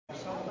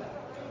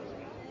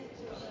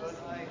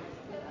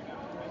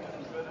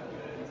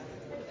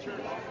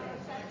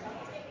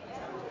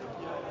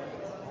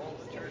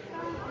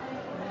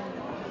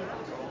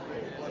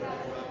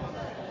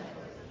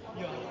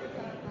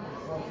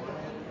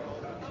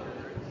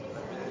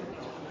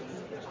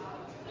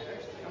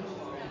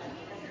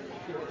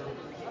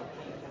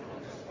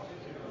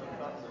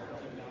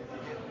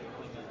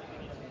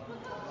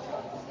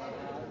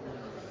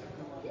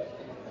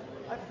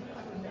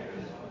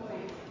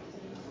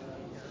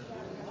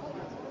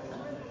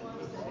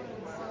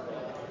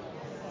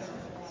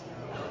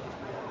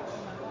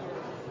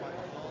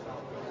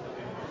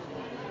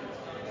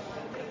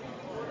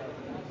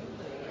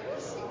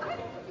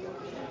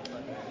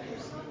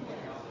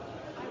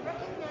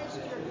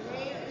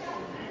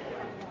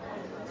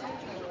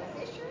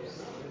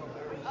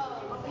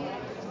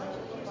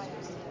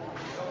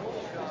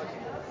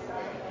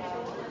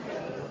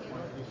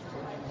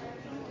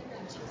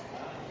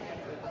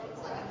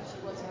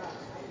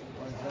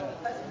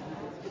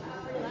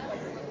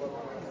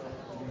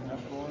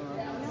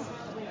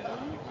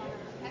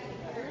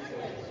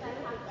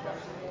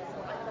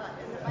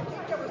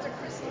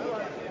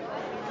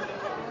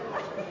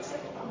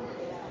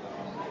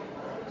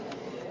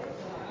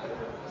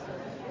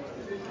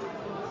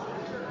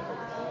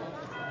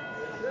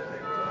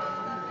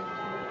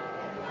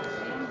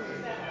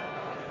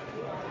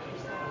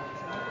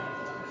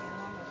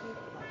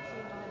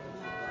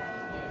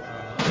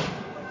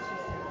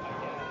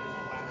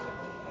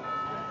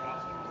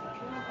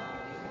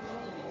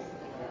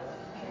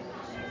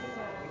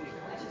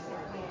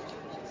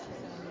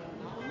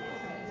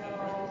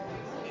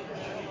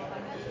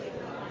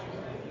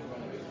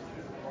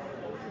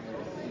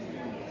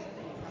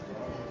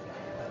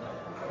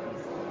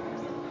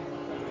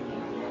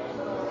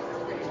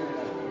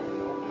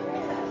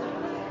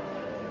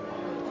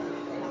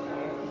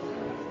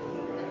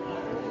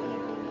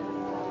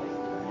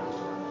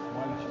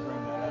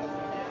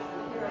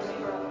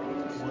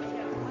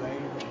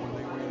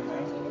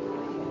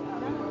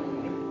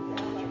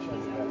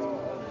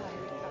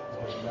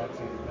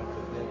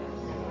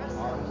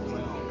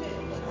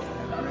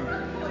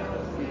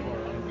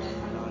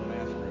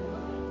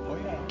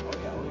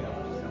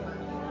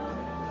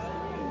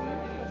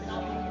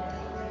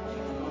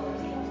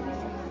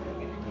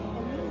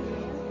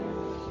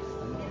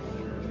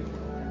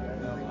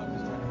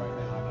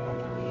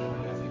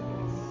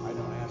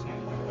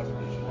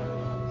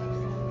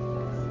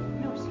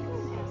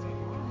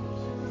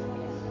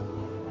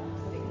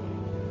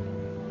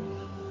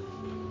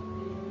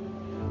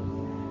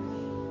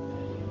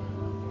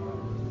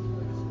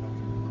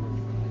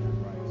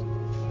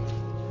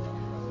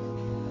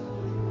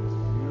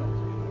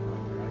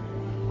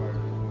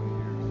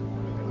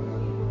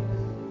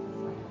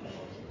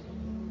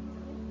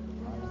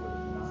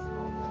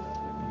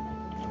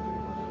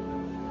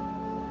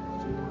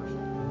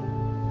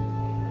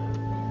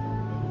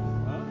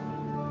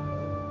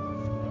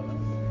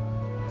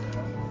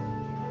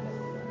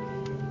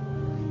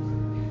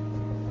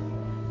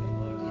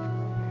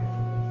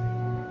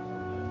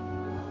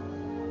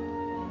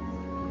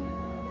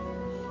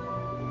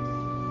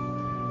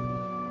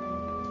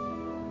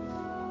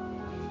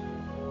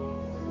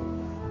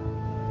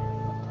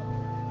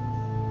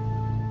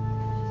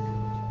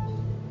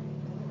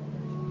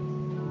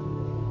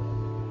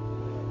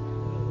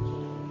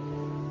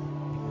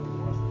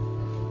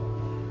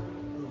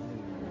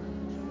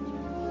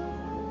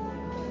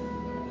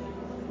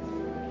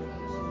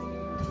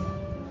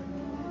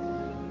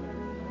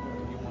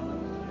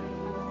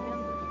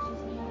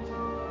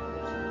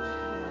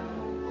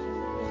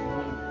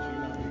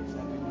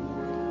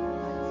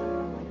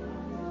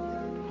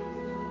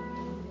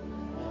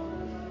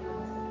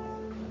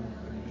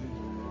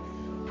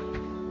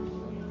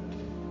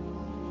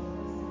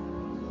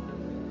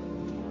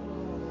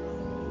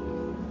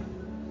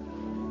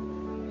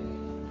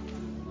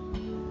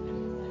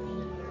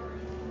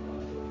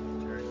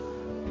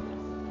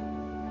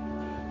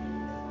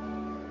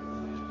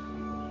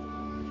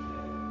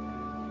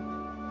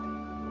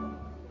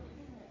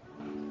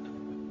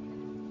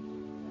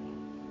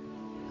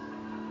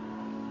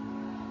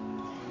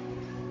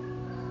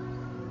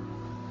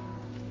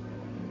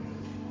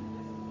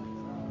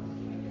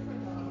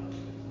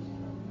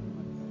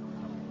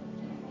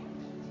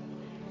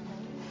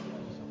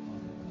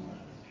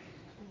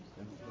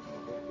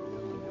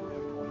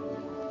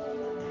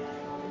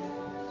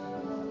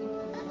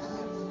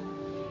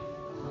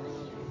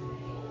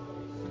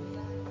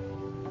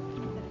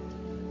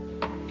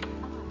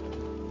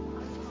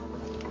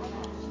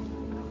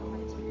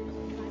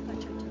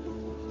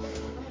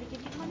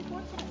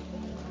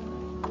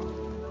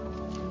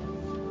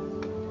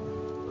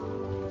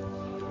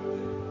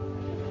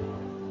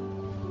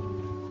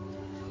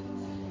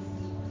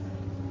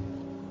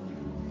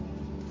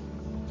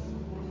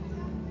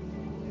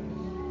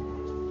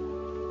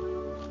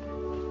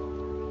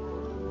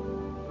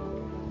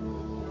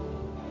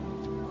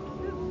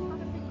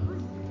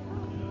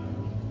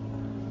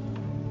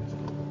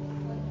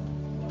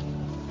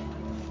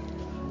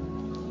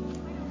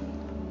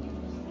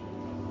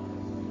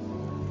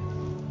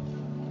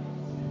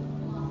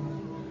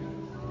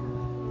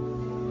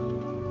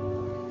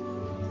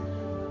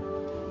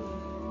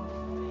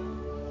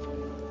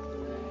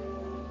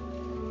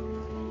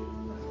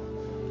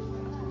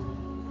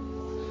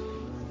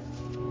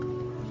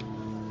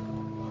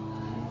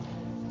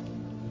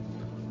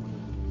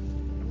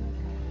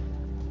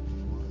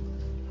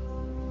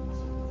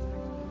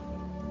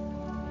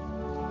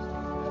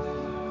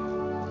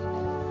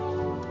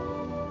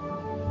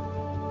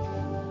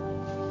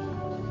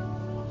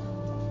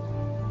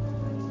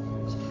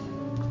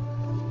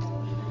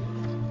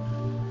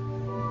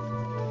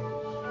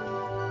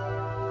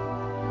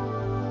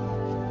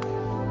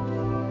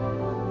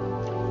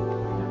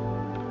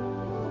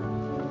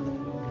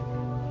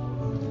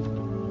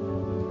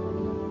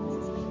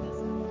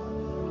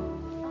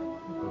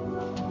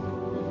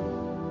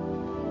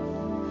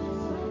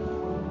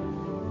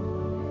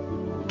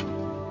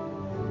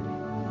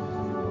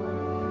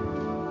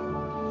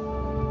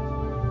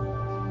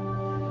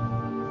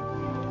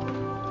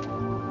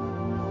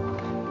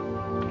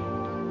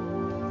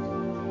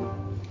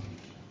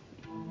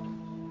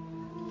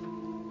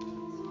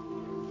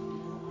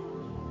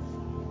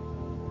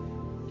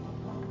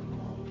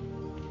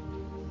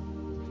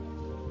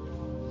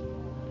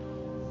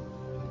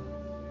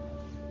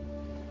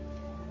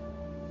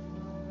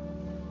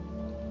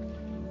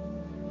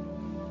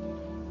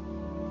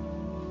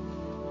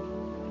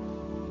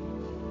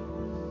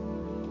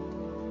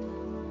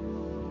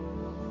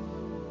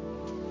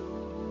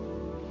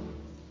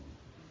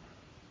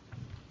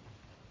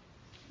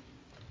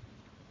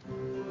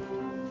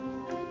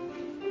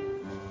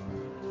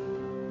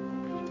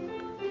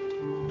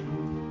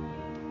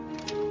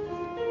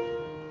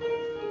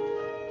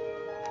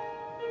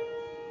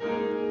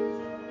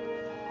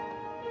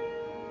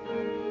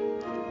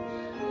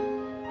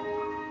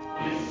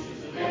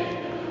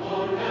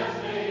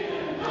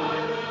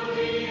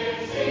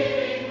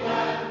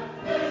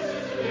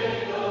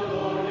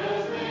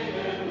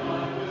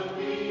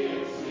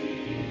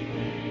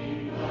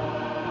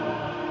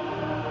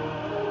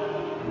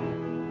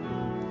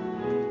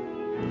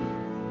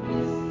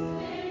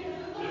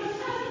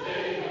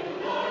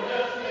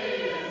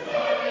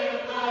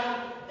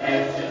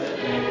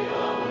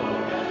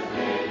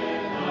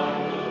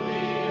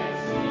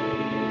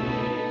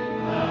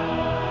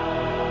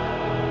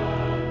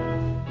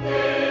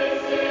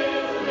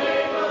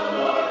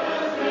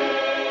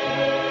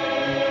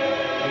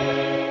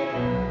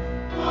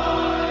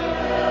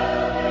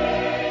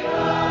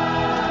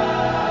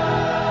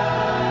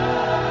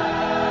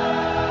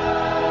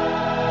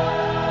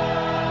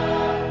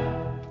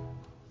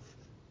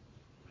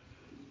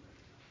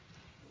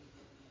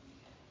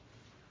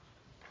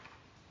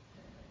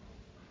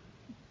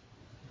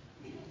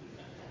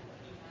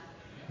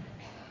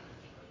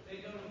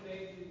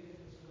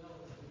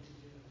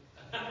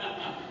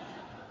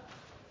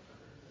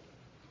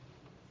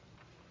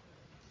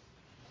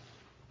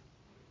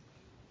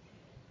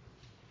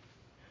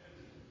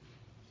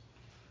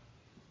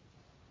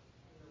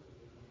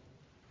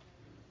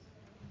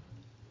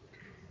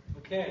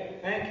Okay,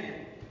 thank you.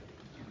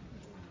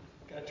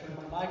 Got to turn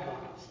my mic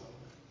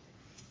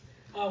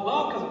on.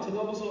 Welcome to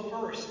Noblesville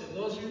First. And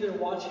those of you that are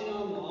watching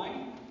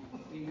online,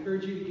 we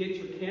encourage you to get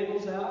your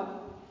candles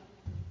out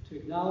to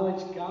acknowledge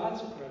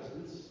God's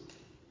presence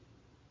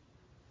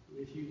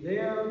with you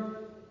there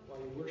while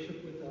you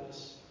worship with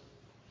us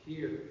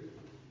here.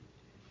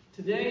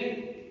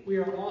 Today, we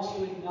are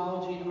also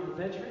acknowledging our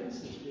veterans,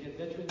 since we had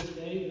Veterans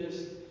Day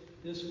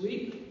this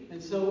week.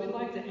 And so we'd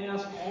like to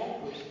ask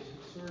all persons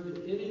who serve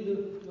in any of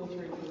the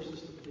military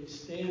forces to please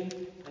stand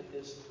at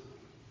this time.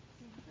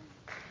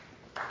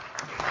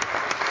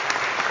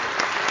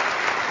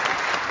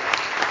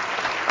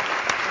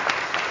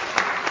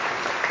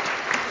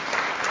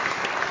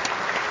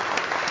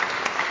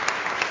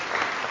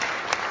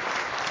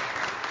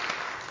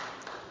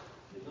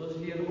 And those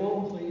of you at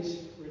home, please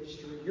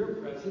register your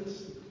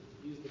presence.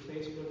 Use the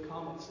Facebook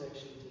comment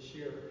section to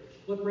share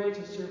what branch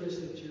of service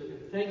that you're in.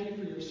 Thank you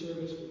for your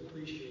service. We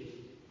appreciate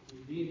you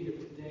being here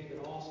today,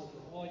 but also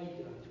for all you've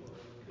done to our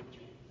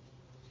country.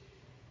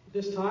 At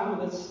this time,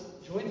 let's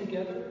join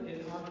together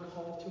in our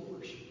call to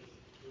worship.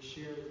 We'll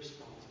share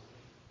responsibly.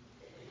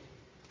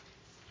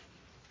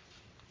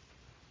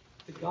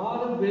 The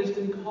God of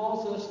wisdom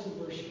calls us to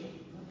worship.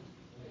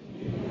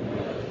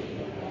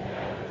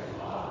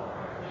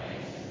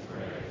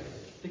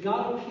 The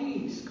God of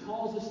peace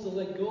calls us to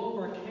let go of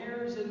our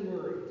cares and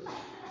worries.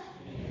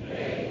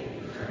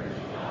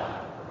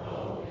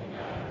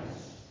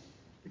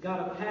 The God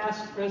of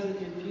past, present,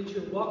 and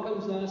future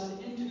welcomes us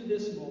into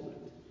this moment.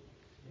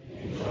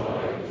 Enjoy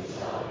to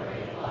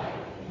celebrate life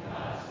in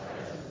God's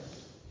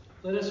presence.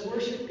 Let us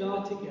worship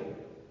God together.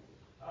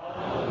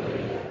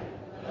 Hallelujah.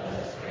 Let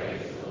us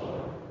praise the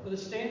Lord. Let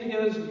us stand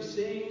together as we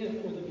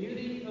sing for the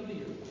beauty of the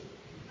earth.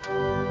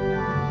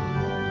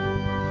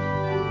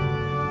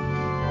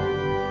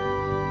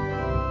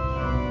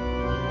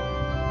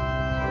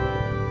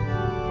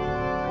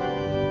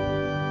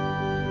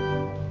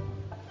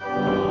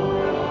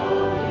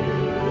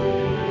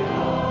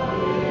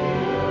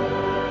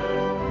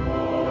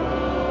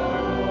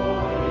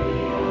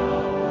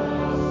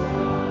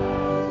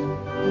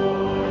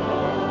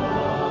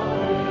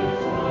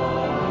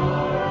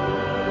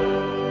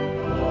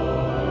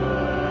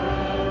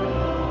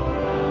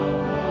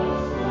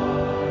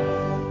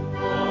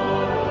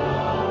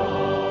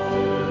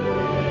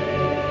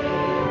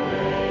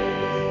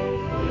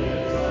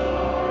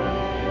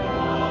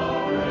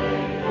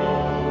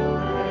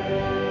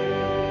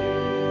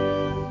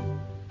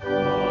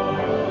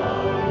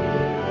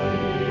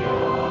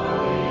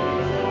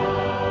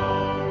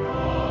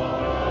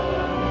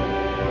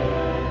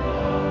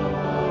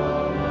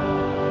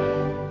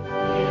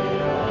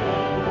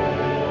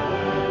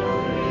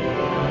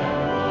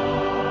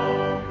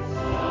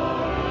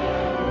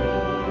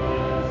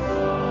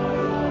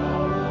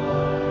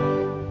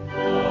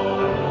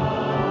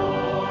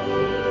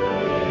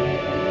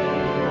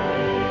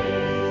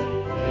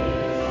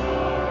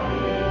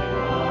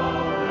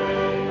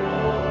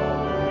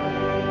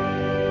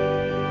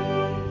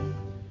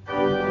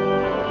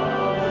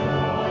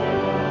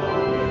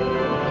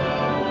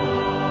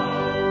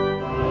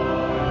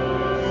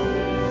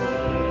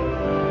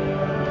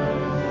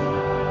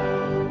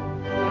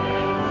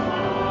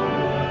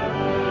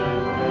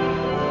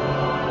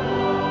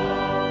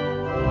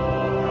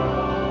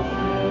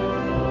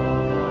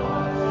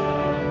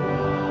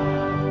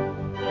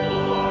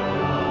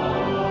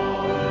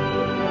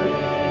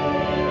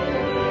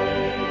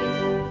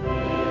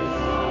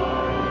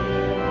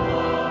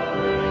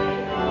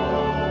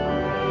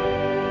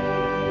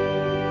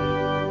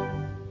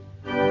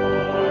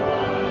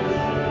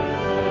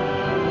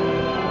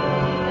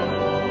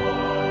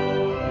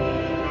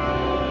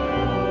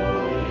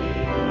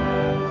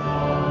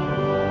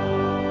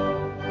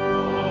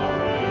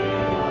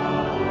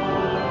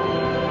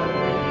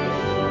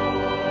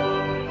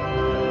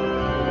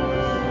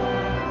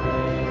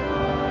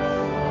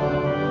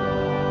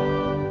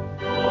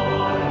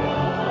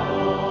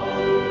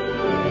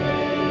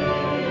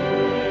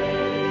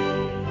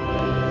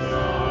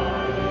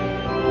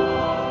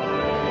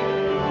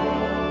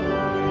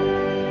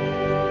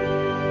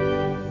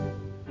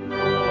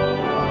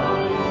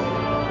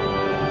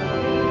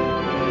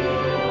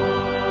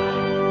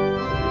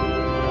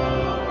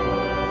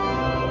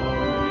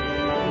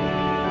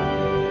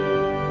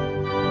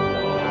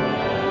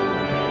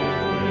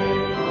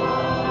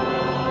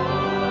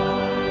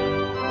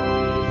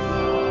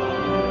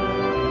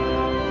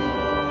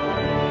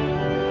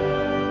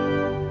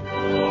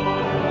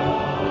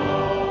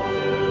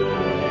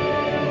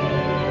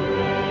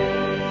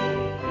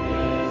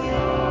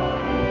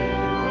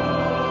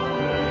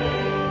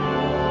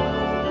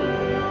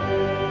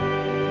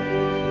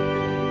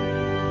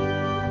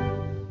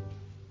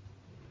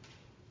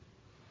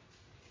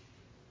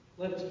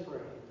 Let us pray.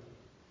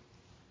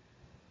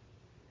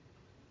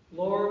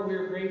 Lord, we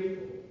are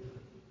grateful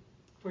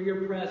for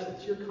your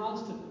presence, your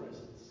constant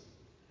presence.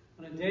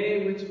 On a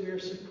day in which we are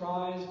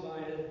surprised by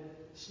a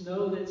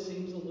snow that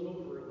seems a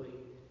little early,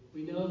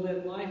 we know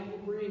that life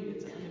will bring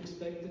its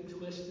unexpected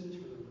twists and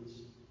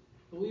turns.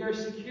 But we are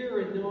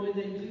secure in knowing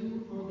that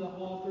you are the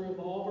author of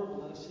all of our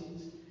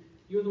blessings.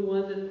 You're the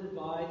one that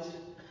provides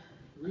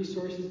the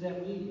resources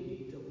that we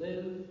need to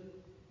live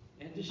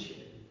and to share.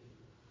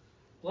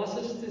 Bless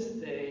us this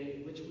day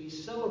in which we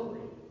celebrate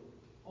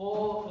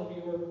all of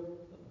your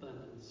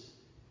abundance.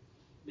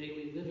 May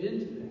we live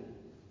into that.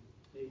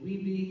 May we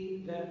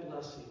be that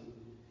blessing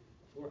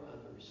for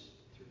others.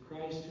 Through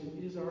Christ, who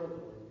is our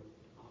Lord.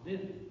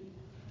 Amen.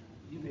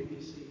 You may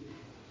be seated.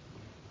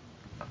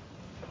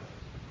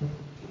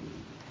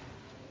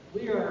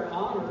 We are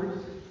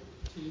honored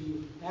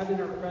to have in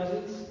our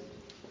presence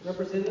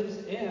representatives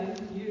and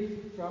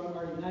youth from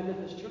our United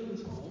Methodist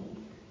Children's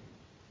Home.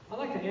 I'd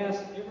like to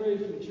ask everybody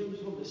from the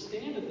Children's Home to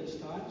stand at this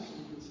time so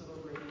we can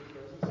celebrate their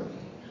presence.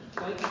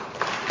 Thank you.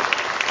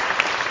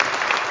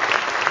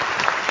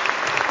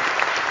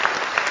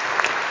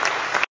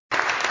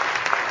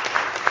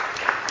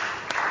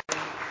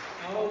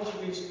 I'll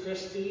introduce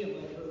Christy and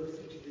let her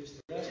introduce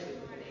the rest of the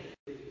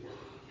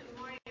Good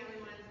morning,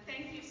 everyone.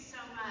 Thank you so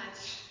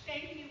much.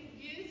 Thank you,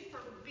 youth, for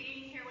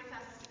being here with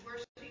us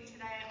worshiping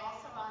today,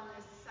 also on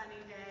this sunny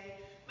day.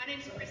 My name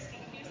is Christy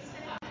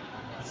Houston.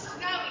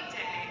 Snowy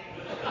day.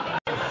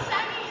 It's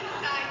sunny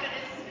inside, but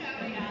it's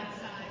snowy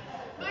outside.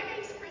 My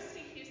name is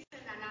Christy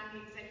Houston, and I'm the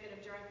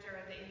Executive Director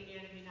of the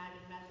Indiana United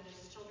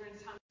Methodist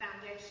Children's Home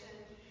Foundation.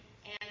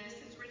 And this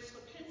is Rich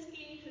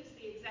Lipinski, who's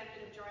the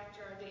Executive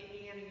Director of the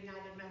Indiana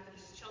United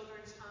Methodist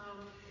Children's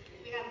Home.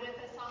 We have with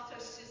us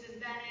also Susan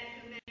Bennett,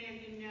 who many of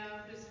you know,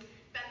 who's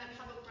been the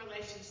Public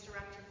Relations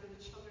Director for the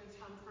Children's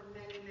Home for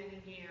many, many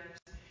years.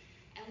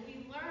 And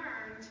we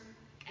learned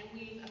and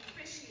we've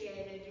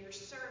appreciated your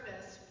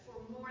service for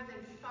more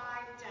than 5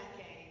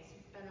 decades.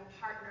 You've been a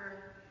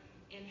partner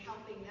in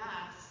helping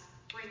us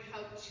bring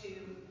hope to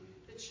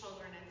the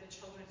children at the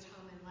Children's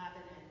Home in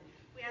Lebanon.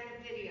 We have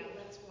a video.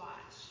 Let's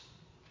watch.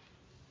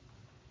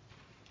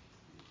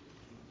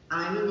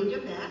 I'm Anita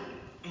Beck,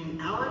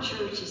 and our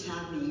church has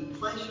had the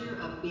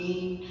pleasure of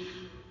being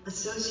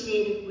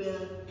associated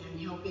with and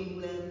helping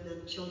with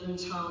the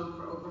Children's Home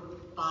for over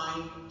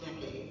 5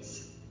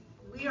 decades.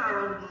 We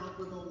are involved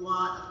with a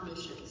lot of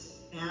missions,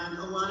 and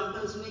a lot of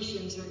those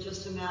missions are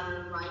just a matter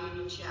of writing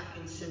a check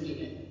and sending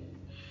it.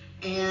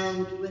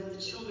 And with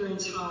the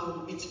Children's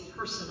Home, it's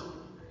personal.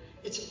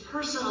 It's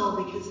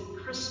personal because at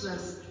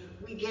Christmas,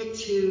 we get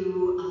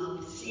to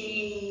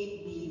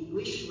see the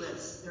wish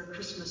list, their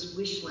Christmas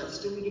wish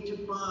list, and we get to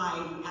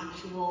buy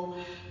actual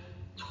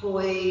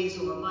toys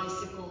or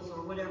bicycles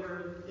or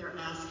whatever they're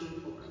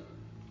asking for.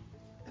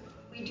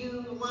 We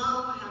do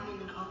love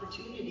having an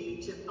opportunity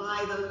to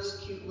buy those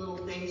cute little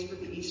things for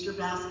the Easter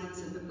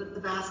baskets and to put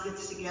the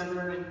baskets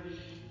together.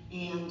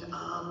 And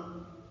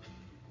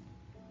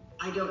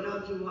I don't know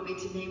if you want me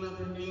to name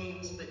other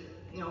names, but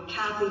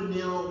Kathy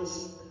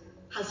Mills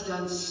has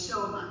done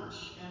so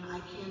much, and I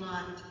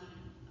cannot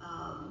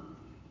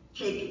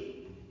take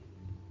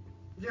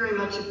very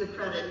much of the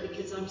credit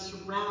because I'm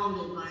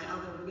surrounded by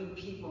other good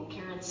people,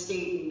 Karen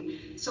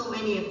Staten, so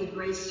many of the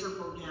Grace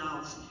Circle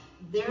gals.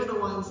 They're the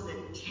ones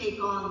that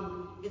take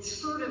on, it's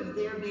sort of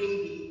their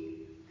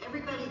baby.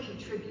 Everybody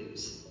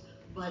contributes,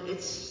 but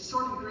it's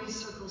sort of Grace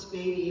Circle's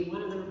baby, and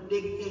one of the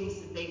big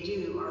things that they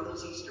do are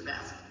those Easter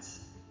baskets.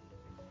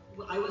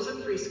 I was a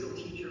preschool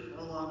teacher for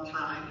a long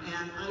time,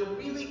 and I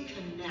really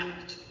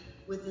connect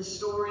with the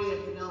story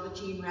of the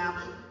Velveteen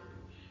Rabbit.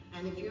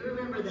 And if you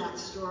remember that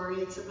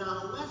story, it's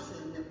about a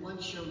lesson that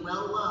once you're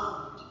well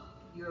loved,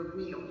 you're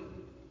real.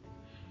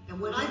 And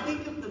when I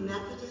think of the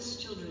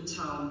Methodist Children's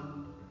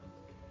Home,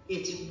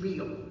 it's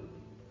real.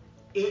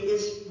 It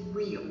is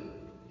real.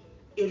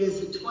 It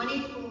is a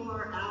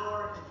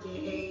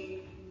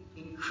 24-hour-a-day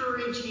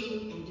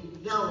encouraging and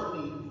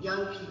developing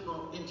young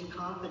people into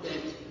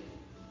confident,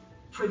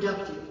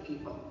 productive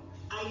people.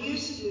 I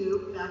used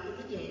to, back in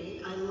the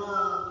day, I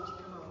loved to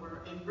come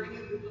over and bring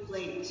a group of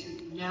ladies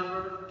who'd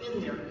never been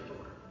there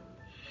before.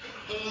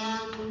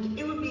 And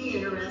it would be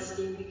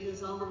interesting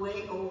because on the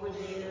way over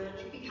there,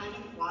 they'd be kind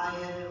of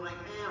quiet, like,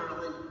 I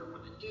really don't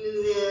want to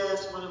do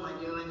this, what am I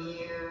doing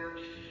here?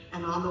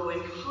 And on the way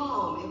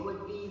home, it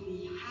would be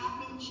the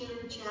happy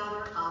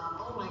chitter-chatter of,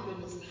 oh my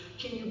goodness,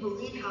 can you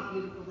believe how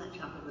beautiful that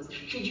chapel is?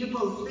 Could you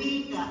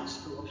believe that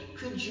school?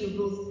 Could you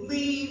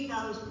believe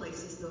those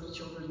places those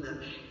children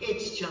live?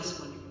 It's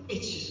just wonderful.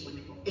 It's just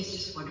wonderful. It's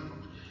just wonderful.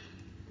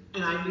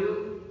 And I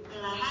knew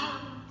that I had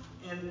them,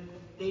 and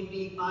they'd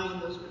be buying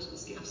those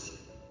Christmas gifts.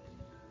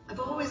 I've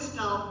always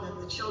felt that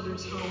the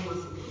Children's Home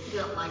was a little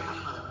bit like a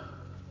hug.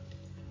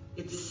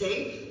 It's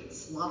safe,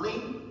 it's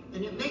loving,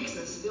 and it makes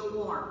us feel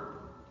warm.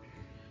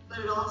 But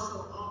it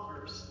also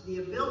offers the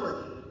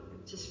ability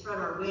to spread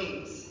our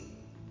wings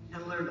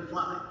and learn to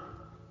fly.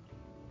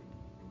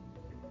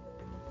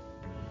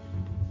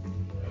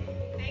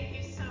 Thank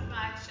you so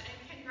much, and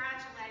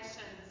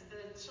congratulations.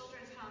 The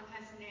Children's Home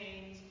has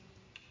named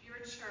your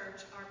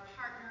church our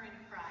partner in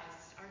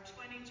Christ, our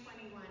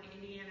 2021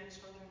 Indiana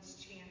Children's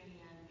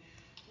Champion.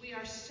 We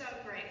are so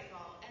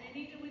grateful. And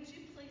Anita, would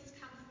you please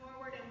come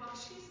forward? And while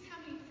she's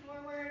coming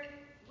forward,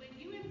 would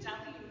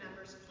UMW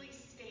members please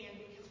stand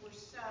because we're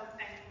so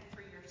thankful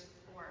for your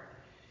support.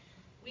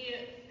 We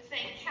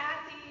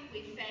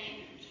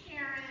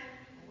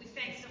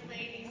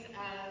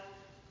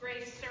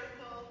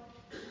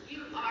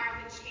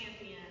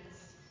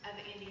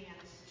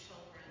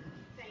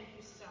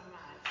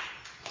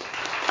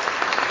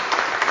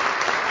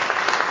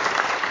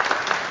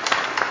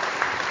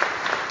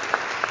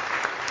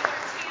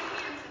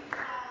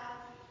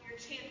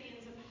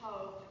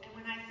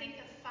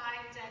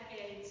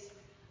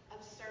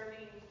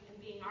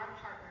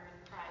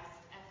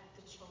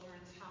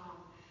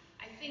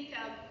think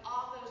of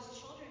all those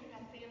children who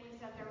have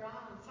families of their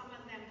own, some of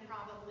them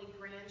probably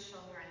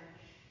grandchildren,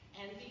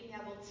 and being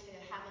able to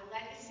have a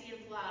legacy of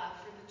love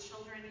for the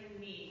children in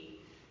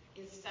need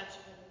is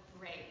such a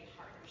great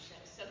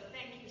partnership. So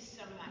thank you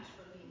so much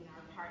for being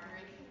our partner,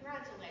 and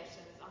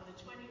congratulations on the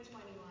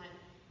 2021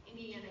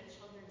 Indiana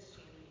Children's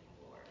Champion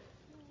Award.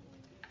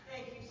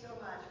 Thank you so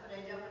much, but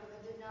I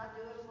definitely did not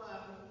do it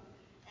alone.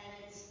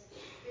 And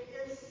it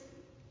is,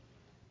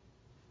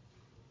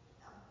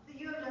 the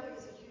UMW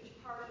is a huge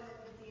part of it,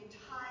 but the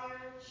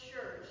entire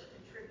church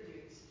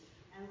contributes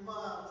and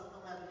loves the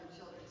Lebanon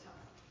Children's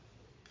Home.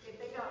 If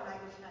they don't, I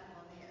can smack them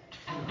on the head.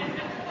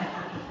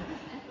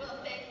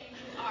 Well, thank you.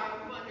 You are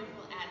a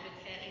wonderful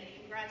advocate, and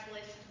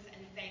congratulations,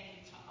 and thank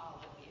you to all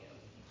of you.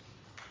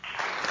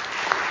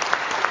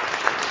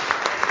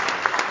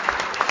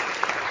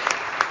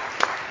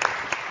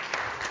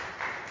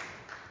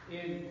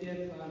 And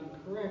if I'm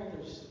correct,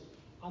 there's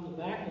on the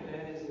back of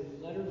that is a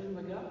letter from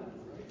the governor,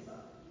 right?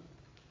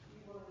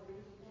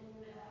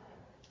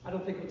 I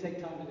don't think we'll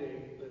take time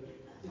today, but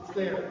it's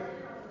there.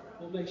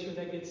 We'll make sure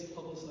that gets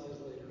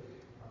publicized later.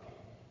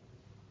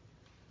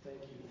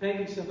 Thank you. Thank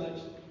you so much.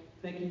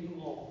 Thank you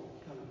all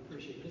for coming.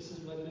 Appreciate it. This is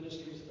what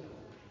ministry is about.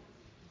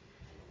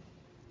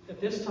 At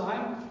this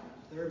time,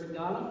 Larry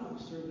McDonough, who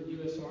served the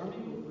U.S. Army,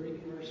 will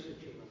bring our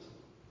scripture lesson.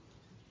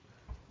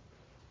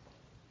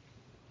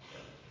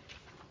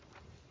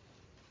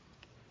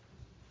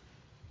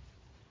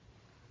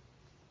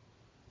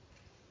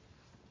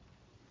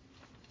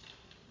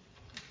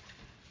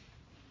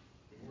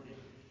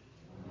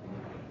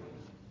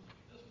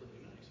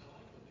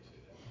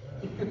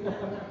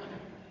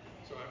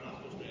 So I'm not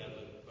supposed to add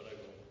it, but I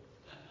will.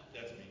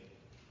 That's me.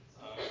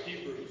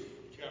 Hebrews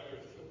chapter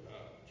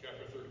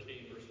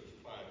 13, verses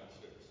 5 and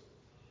 6.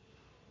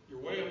 Your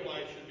way of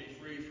life should be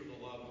free from the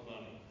love of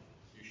money.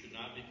 You should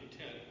not be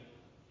content.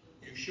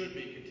 You should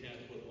be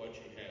content with what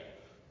you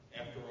have.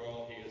 After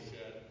all, he has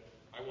said,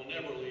 I will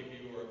never leave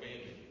you or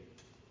abandon you.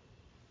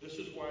 This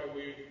is why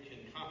we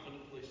can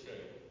confidently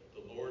say,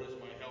 the Lord is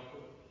my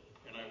helper,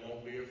 and I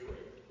won't be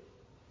afraid.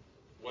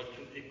 What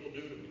can people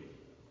do to me?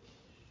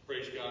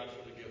 Praise God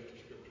for the gift of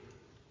Scripture.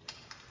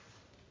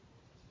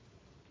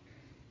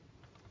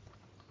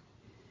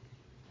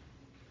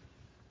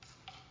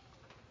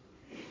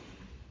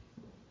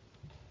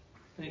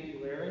 Thank you,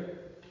 Larry.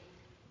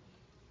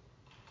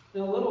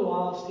 In a little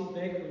while, Steve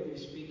Baker will be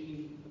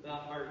speaking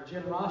about our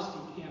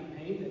generosity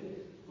campaign that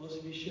most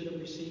of you should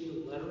have received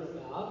a letter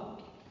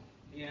about.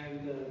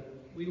 And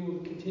we will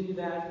continue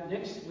that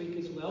next week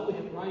as well. We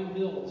have Ryan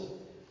Mills,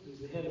 who's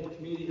the head of the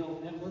Community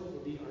Health Network, will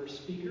be our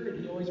speaker,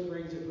 and he always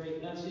brings a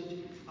great message.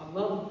 I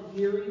love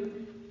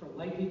hearing from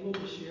lay people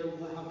to share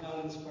how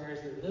God inspires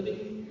their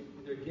living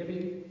and their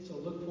giving, so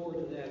look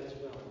forward to that as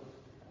well.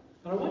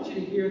 But I want you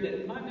to hear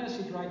that my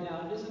message right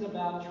now isn't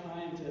about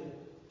trying to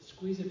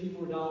squeeze a few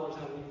more dollars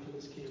out of you for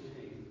this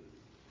campaign.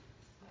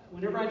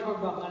 Whenever I talk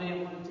about money,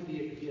 I want it to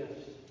be a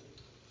gift.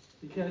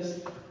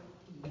 Because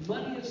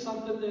money is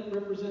something that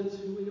represents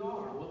who we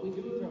are, what we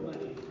do with our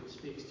money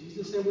speaks.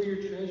 Jesus said, where your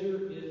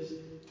treasure is,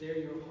 there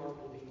your heart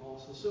will be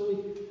also. So we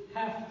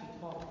have to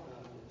talk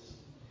about this.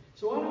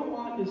 So what I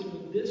want is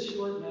for this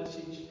short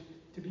message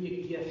to be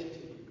a gift to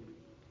you.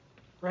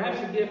 Perhaps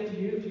a gift to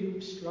you if you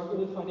struggle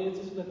with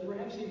finances, but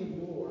perhaps even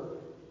more,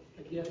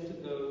 a gift to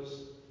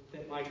those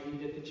that might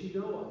need it that you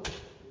know of.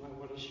 You might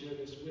want to share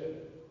this with.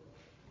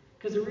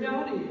 Because the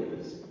reality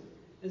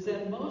is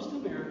that most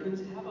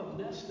Americans have a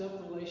messed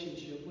up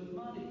relationship with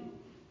money.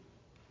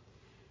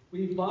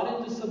 We've bought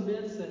into some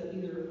myths that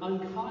either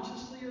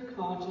unconsciously or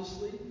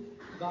consciously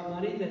about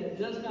money that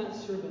does not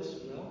serve us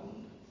well.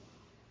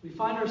 We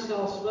find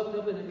ourselves swept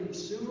up in a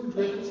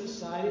consumer-driven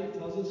society that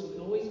tells us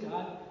we've always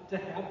got to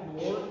have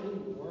more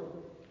and more.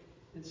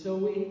 And so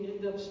we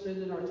end up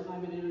spending our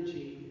time and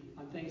energy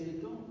on things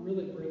that don't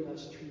really bring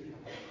us true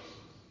happiness.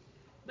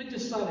 Let me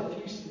just cite a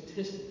few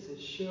statistics that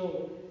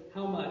show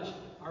how much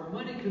our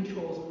money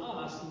controls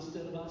us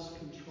instead of us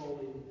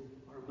controlling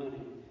our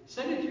money.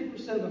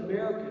 73% of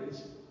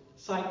Americans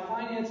cite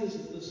finances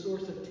as the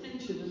source of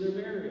tension in their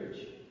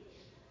marriage.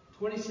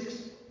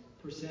 26%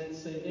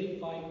 say they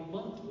fight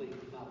monthly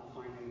about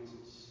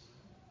finances.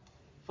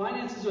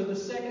 Finances are the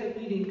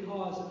second leading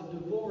cause of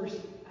divorce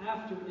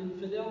after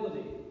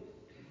infidelity.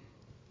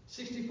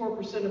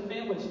 64% of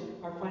families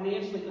are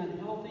financially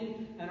unhealthy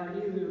and are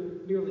either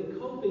merely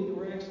coping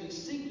or actually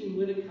sinking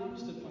when it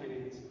comes to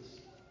finances.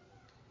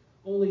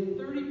 Only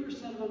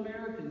 30% of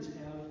Americans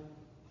have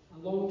a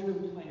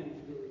long-term plan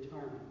for their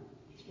retirement.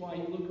 That's why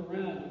you look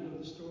around, you go to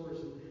the stores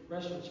and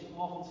restaurants, you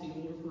often see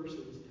older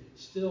persons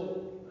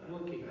still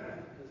working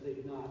because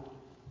they've not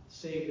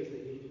saved as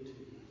they needed to.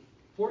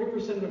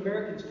 40% of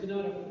Americans could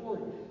not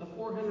afford a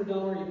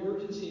 $400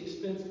 emergency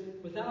expense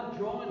without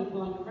drawing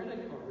upon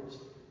credit cards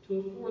to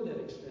afford that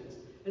expense.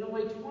 And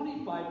only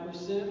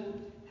 25%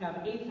 have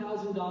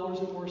 $8,000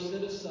 or more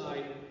set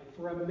aside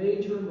for a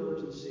major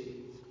emergency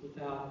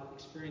without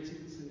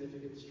experiencing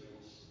significant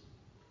stress.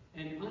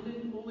 And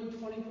only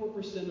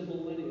 24% of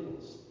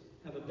millennials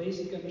have a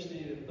basic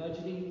understanding of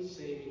budgeting,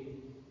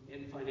 saving,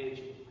 and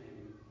financial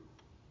planning.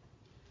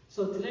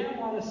 So today I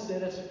want to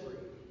set us free.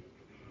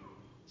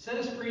 Set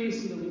us free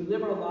so that we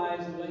live our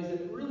lives in ways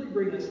that really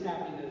bring us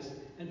happiness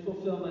and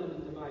fulfillment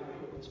and divine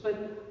purpose.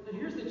 But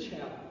here's the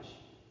challenge.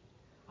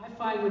 I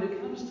find when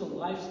it comes to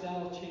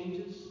lifestyle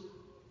changes,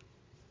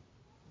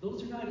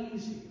 those are not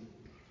easy.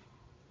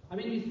 I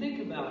mean, you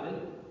think about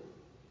it,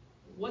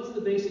 what's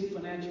the basic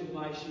financial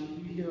advice you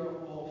hear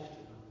often?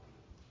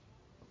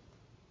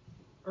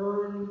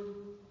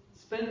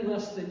 Spend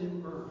less than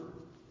you earn.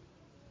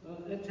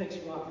 That takes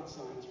rocket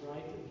science,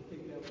 right? To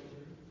think that one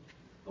through.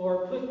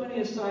 Or put money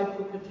aside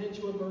for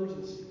potential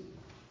emergency.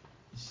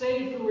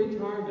 Save for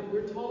retirement.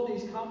 We're told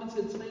these common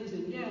sense things,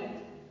 and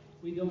yet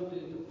we don't do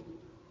them.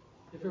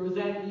 If it was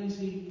that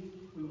easy,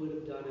 we would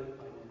have done it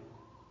by now.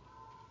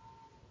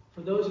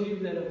 For those of you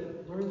that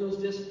have learned those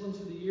disciplines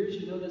through the years,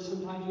 you know that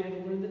sometimes you had to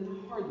learn them the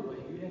hard way.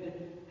 You had to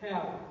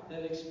have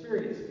that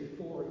experience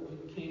before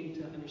you came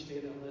to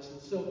understand that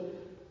lesson. So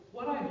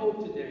what I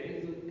hope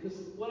today, because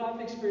what I've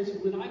experienced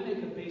when I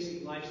make a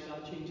basic lifestyle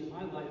change in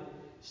my life,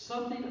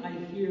 something I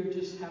hear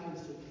just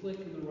happens to click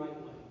in the right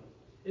way.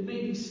 It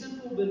may be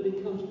simple, but it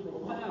becomes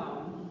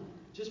profound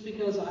just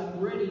because I'm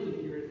ready to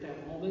hear it at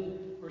that moment,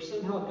 or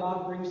somehow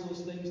God brings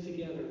those things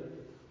together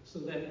so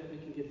that we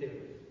can get there.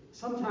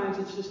 Sometimes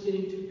it's just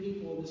getting two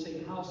people in the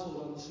same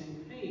household on the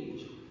same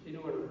page in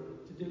order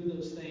to do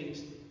those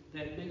things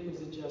that make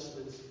those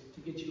adjustments to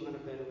get you on a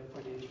better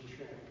financial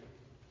track.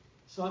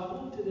 So I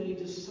hope today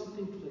just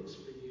something clicks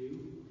for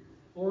you,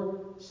 or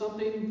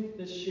something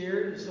that's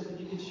shared, something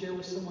you can share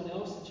with someone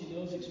else that you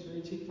know is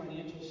experiencing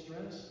financial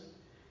stress.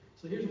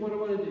 So here's what I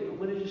want to do. I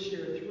want to just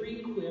share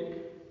 3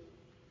 quick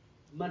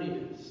money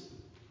myths.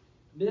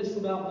 Myths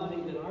about money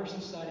that our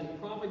society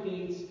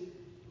propagates,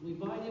 and we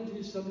buy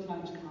into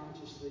sometimes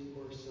consciously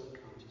or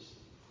subconsciously.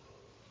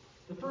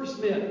 The first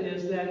myth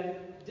is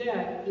that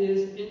debt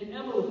is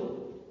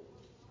inevitable.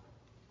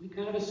 We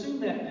kind of assume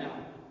that now.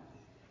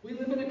 We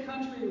live in a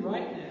country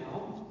right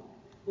now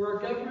where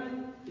our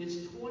government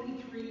is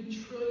 $23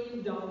 trillion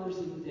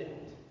in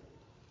debt.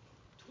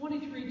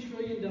 $23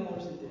 trillion in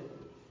debt.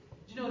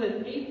 Did you know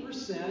that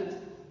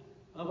 8%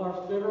 of our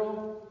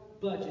federal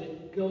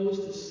budget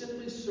goes to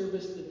simply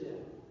service the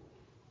debt?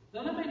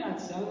 Now, that may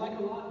not sound like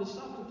a lot, but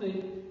stop and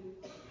think,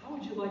 how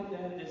would you like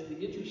that as the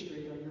interest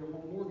rate on your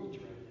home mortgage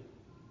right now?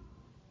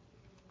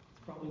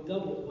 It's probably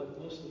double what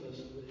most of us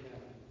would have.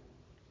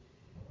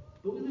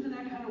 But we live in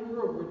that kind of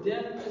world where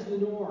debt is the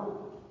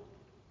norm.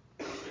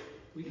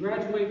 We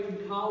graduate from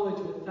college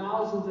with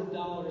thousands of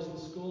dollars in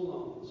school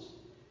loans.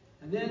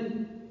 And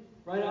then,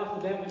 right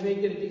off the bat, we may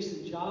get a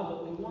decent job,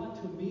 but we want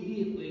to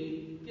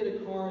immediately get a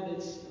car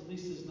that's at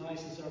least as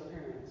nice as our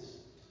parents.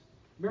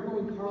 Remember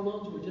when car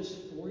loans were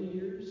just 4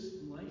 years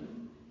in length?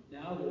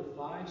 Now they're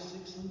 5,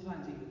 6,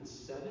 sometimes even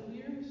 7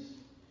 years.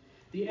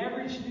 The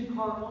average new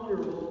car owner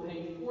will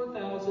pay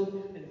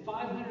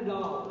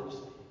 $4,500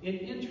 in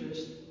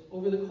interest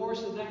over the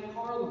course of that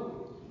car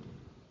loan.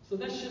 So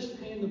that's just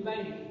paying the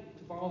bank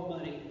to borrow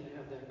money to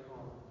have that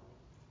car.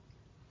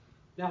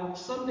 Now,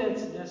 some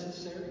debt's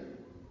necessary.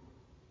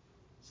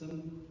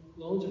 Some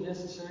loans are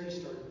necessary to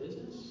start a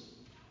business.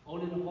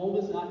 Owning a home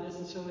is not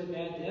necessarily a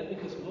bad debt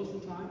because most of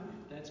the time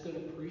that's going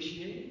to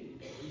appreciate. You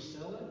can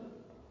resell it.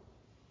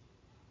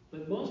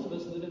 But most of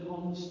us live in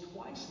homes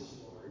twice as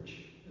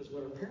large as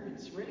what our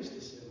parents raised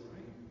us in,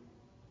 right?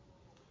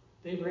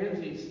 Dave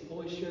Ramsey's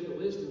always shared the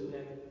wisdom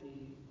that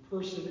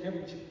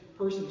every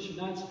person should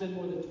not spend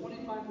more than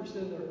 25%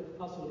 of their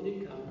household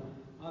income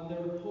on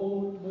their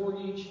home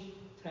mortgage,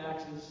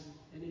 taxes,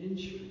 and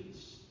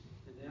insurance.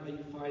 And now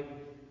you find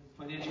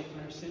financial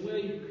planners saying, well,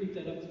 you can creep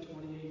that up to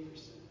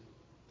 28%.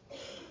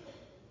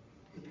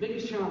 The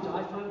biggest challenge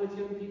I find with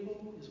young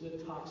people is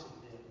with toxic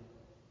debt.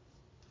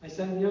 I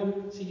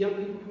see young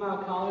people come out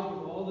of college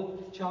with all the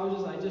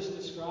challenges I just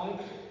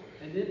described,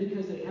 and then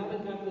because they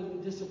haven't got the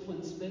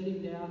disciplined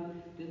spending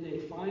down, then they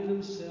find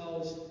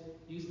themselves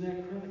using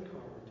that credit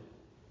card.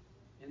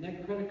 And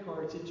that credit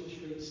card's interest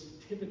rate's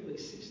typically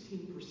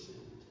 16%.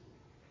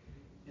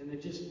 And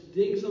it just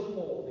digs a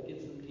hole that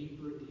gets them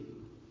deeper and deeper.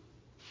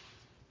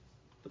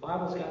 The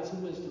Bible's got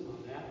some wisdom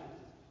on that.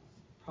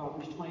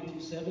 Proverbs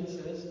 22:7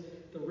 says,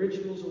 the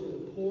rich rules over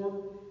the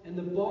poor, and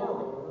the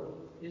borrower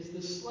is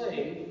the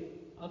slave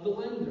of the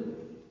lender.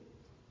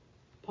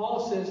 Paul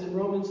says in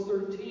Romans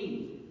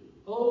 13,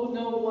 owe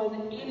no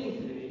one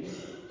anything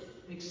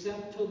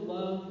except to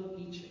love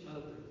each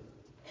other.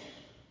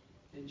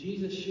 And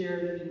Jesus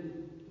shared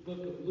in the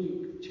book of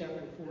Luke,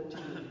 chapter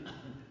 14,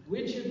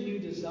 which of you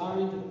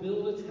desiring to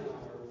build a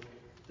tower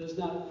does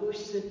not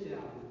first sit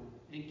down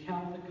and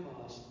count the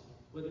cost,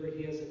 whether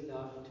he has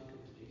enough to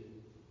complete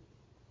it?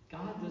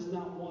 God does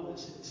not want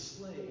us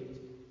enslaved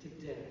to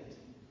debt.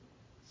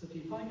 So if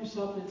you find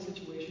yourself in that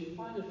situation,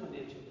 find a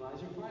financial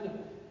advisor, find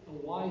a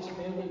wise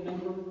family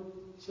member,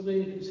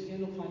 somebody who's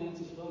handled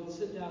finances well, and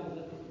sit down and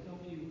let them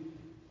help you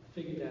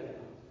figure that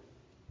out.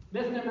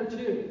 Myth number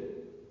 2.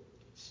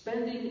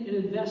 Spending and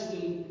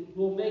investing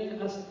will make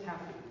us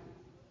happy.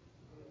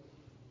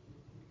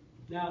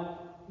 Now,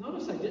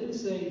 notice I didn't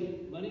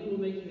say money will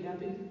make you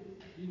happy.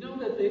 You know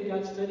that they've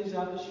got studies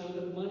out that show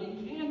that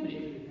money can make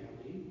you happy.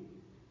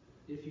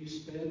 if you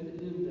spend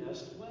and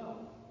invest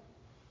well.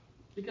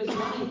 Because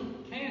money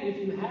can, if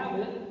you have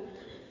it,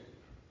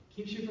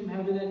 keeps you from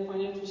having that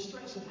financial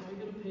stress of how you're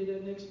going to pay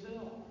that next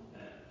bill.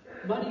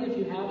 Money, if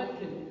you have it,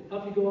 can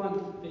help you go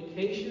on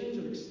vacations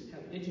or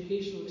have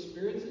educational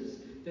experiences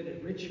that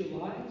enrich your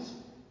lives.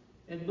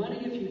 And money,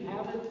 if you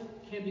have it,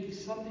 can be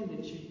something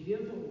that you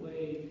give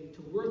away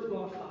to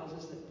worthwhile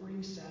causes that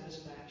bring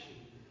satisfaction.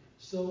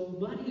 So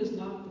money is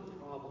not the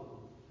problem.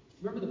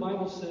 Remember, the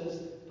Bible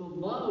says the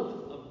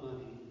love of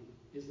money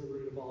is the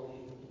root of all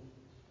evil.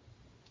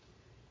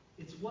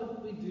 It's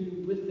what we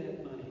do with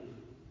that money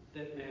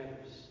that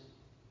matters.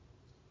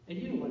 And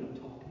you know what I'm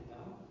talking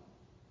about.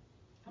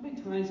 How many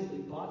times have we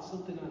bought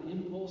something on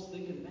impulse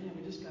thinking, man,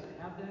 we just got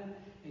to have that,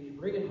 and you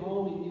bring it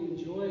home and you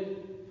enjoy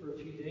it for a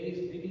few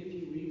days, maybe a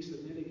few weeks,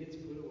 and then it gets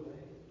put away?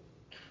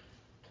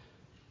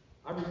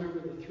 I remember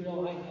the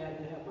thrill I had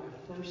to have my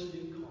first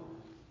new car.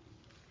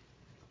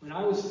 When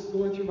I was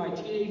going through my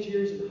teenage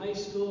years in high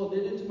school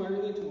and then into my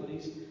early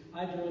 20s,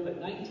 I drove a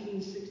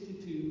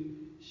 1962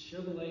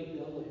 Chevrolet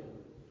Bel Air.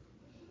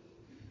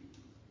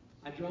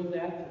 I drove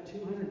that for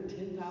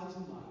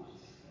 210,000 miles.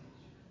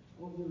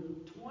 Over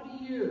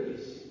 20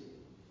 years.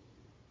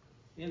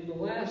 In the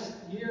last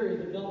year,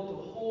 it developed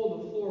a hole in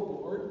the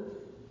floorboard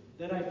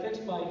that I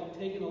fixed by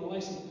taking a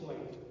license plate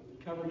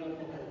and covering up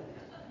the hole.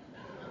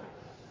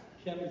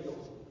 Kept it going.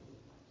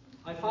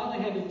 I finally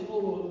had to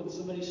total it when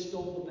somebody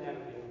stole the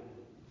battery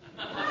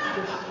out.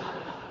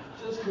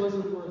 It just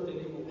wasn't worth it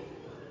anymore.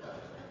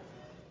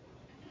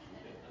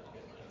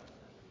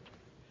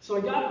 So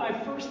I got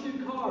my first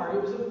new car.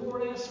 It was a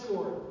Ford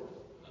Escort.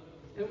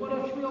 And what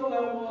a thrill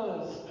that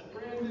was.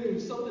 Brand new,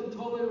 something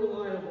totally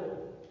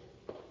reliable.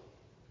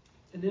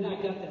 And then I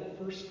got that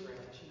first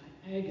scratch, and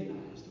I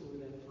agonized over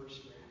that first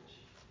scratch.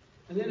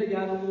 And then I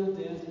got a little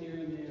dent here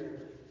and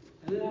there.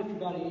 And then after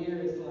about a year,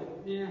 it's like,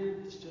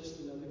 it's just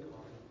another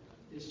car.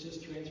 It's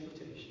just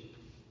transportation.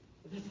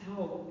 But that's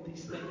how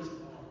these things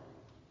are.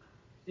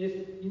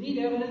 If you need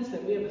evidence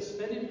that we have a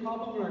spending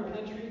problem in our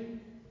country,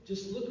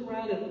 just look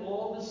around at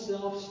all the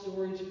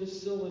self-storage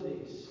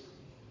facilities.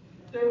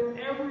 They're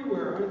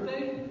everywhere, aren't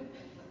they?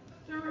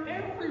 They're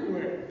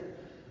everywhere.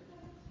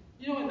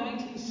 You know, in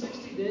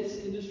 1960, this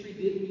industry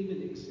didn't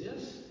even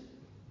exist.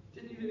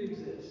 Didn't even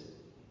exist.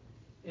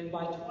 And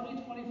by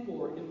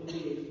 2024, it will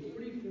be a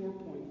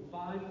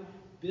 $44.5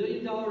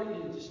 billion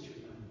industry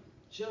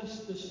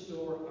just to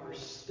store our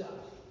stuff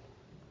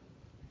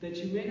that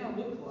you may not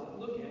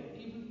look at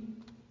even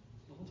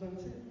the whole time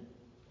it's there.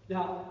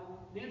 Now,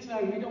 Nancy and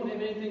I, we don't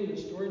have anything in the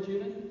storage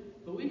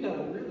unit, but we've got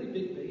a really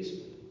big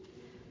basement.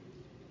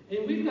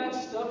 And we've got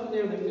stuff in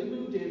there that we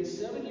moved in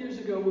 7 years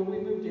ago when we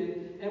moved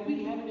in, and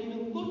we haven't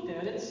even looked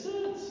at it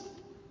since.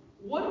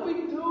 What are we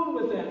doing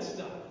with that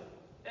stuff?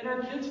 And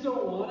our kids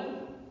don't want it?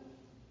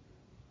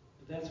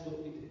 But that's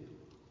what we do.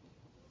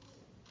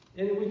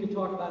 And we can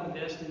talk about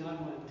investing. I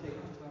don't want to take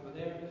the time of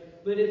there.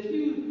 But if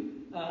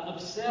you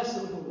obsess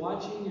over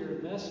watching your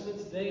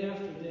investments day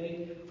after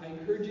day, I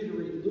encourage you to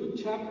read Luke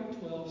chapter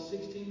 12,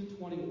 16 to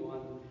 21,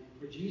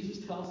 where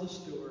Jesus tells the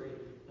story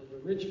of the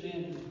rich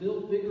man who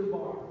built bigger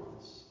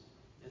barns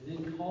and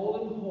then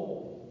called them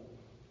home.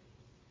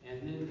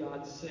 And then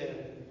God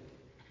said,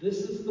 this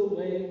is the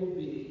way it will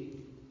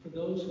be for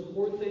those who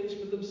hoard things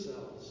for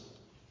themselves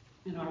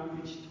and aren't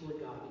rich toward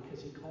God,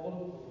 because he called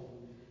them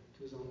home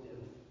to his own death.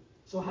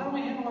 So how do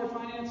we handle our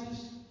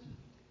finances?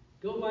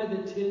 Go by the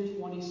 10-20-70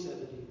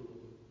 rule.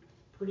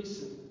 Pretty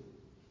simple.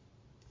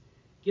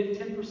 Give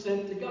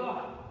 10% to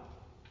God.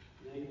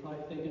 Now you're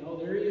probably thinking, oh,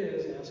 there he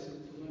is,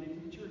 asking for money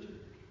from the church.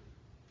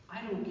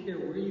 I don't care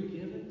where you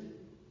give it.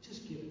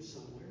 Just give it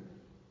somewhere.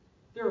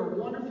 There are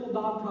wonderful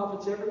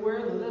nonprofits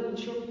everywhere. The Lebanon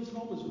Children's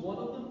Home is one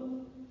of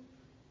them.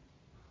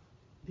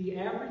 The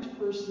average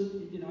person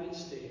in the United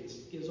States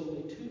gives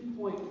only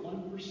 2.1%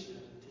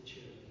 to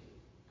charity.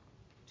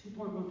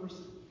 2.1%.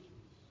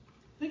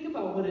 Think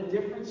about what a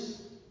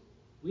difference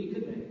we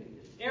could make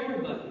if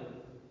everybody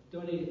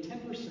donated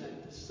 10%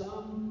 to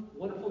some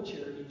wonderful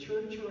charity,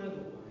 church or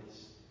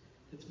otherwise,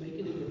 that's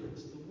making a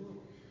difference in the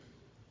world.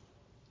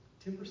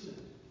 10%.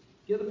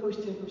 Give the first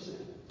 10%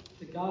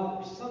 to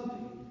God or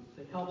something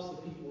that helps the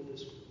people of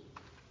this world.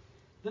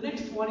 The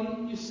next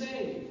 20 you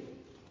save.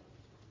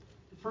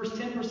 The first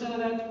 10% of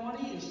that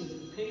 20 is to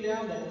pay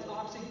down that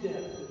toxic debt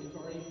that we've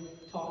already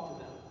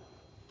talked about.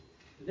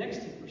 The next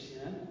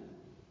 10%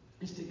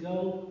 is to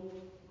go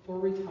for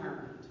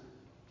retirement.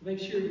 To make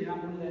sure you're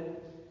not one of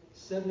that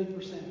 70%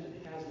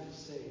 that hasn't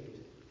saved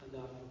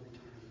enough for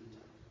retirement.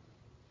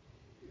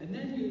 And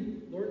then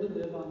you learn to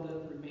live on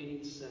the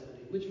remaining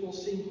 70, which will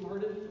seem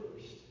hard at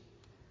first.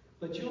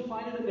 But you'll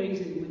find it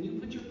amazing when you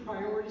put your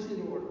priorities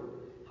in order,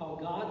 how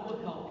God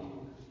will help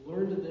you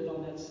learn to live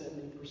on that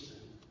 70%.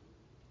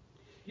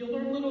 You'll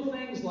learn little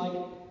things like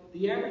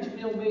the average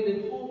meal made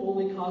at home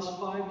only costs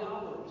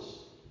 $5.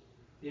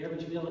 The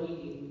average meal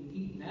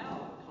eaten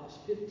out costs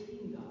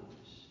 $15.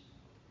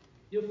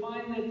 You'll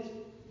find that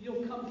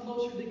you'll come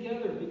closer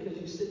together because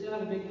you sit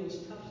down and make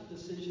those tough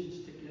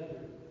decisions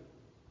together.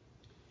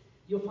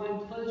 You'll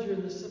find pleasure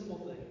in the simple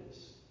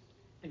things.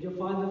 And you'll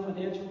find the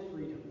financial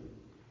freedom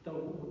that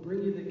will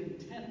bring you the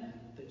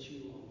contentment that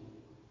you long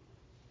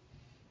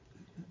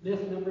for.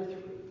 Myth number 3,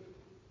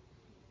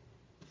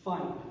 the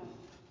final myth.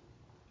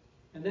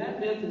 And that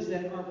myth is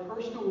that our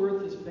personal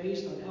worth is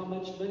based on how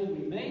much money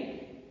we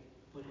make,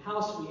 what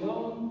house we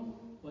own,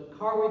 what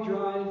car we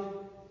drive,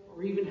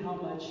 or even how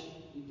much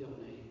we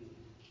donate.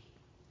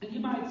 And you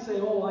might say,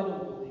 oh, I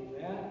don't believe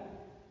that.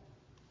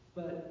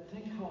 But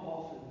think how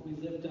often we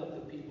lift up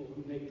the people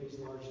who make those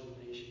large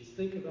donations.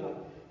 Think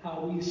about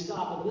how we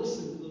stop and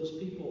listen to those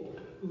people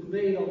who've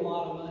made a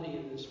lot of money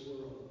in this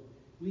world.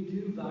 We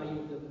do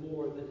value them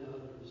more than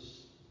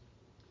others.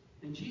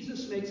 And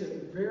Jesus makes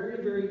it very,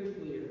 very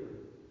clear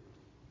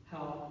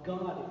how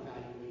God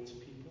evaluates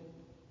people.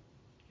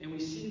 And we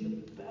see the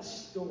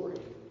best story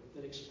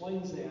that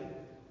explains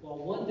that while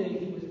one day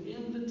he was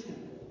in the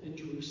temple in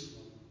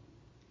Jerusalem.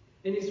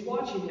 And he's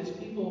watching as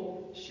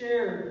people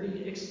share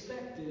the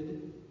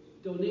expected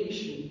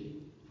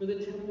donation for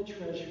the temple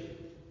treasure.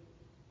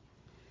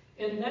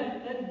 And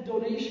that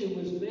donation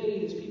was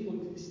made as people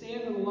would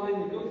stand in the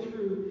line to go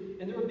through,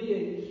 and there would be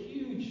a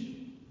huge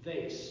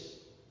vase,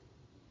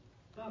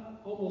 about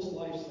almost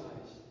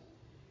life-size.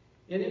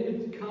 And it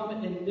would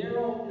come and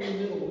narrow in the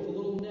middle with a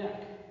little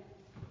neck,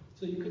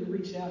 so you couldn't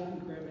reach out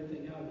and grab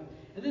anything out of it.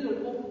 And then it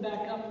would open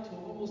back up to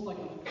almost like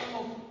a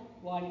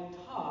funnel-like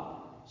top,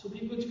 so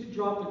people could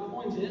drop their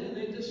coins in, and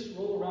they'd just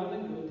roll around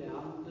and go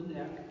down the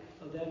neck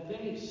of that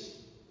vase.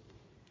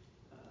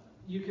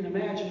 You can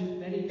imagine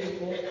many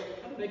people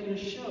kind of making a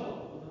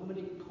show of how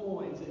many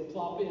coins they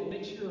plop in.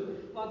 Make sure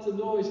lots of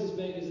noise as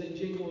big as they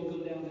jingle and go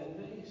down that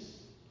vase.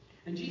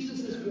 And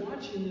Jesus is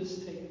watching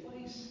this take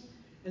place.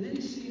 And then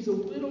he sees a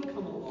widow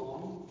come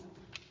along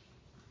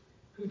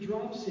who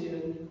drops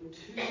in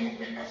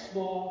 2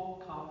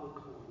 small copper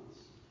coins.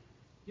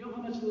 You know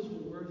how much those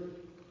were worth?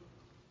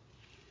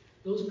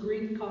 Those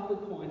green copper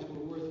coins were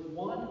worth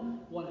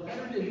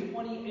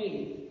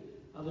 1/128th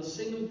of a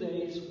single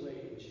day's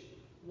wage.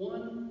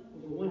 1/128.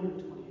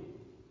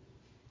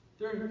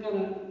 They're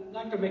not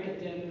going to make a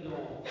dent at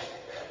all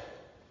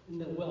in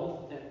the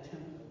wealth of that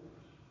temple.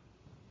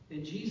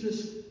 And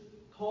Jesus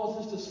calls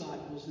his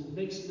disciples and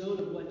makes note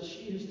of what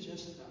she has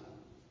just done.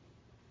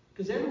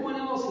 Because everyone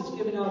else has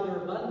given out of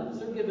their abundance.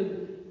 They're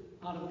given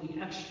out of the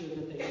extra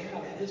that they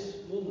have. This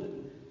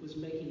woman was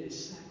making a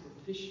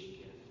sacrificial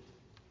gift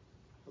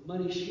of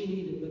money she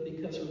needed, but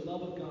because her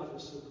love of God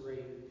was so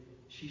great,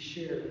 she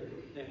shared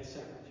that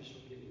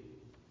sacrificial giving.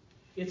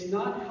 It's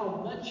not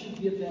how much you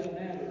give that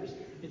matters.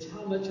 It's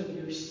how much of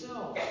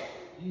yourself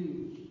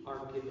you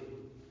are giving.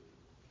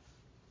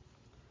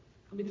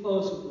 Let me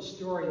close with a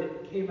story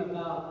that came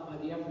about by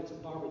the efforts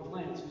of Barbara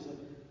Clance, who's a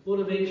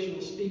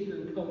motivational speaker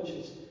and coach,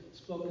 has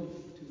spoken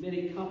to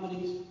many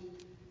companies.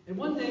 And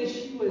one day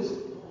she was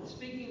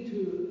speaking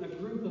to a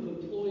group of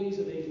employees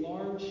of a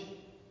large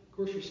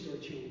grocery store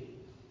chain.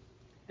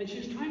 And she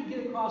was trying to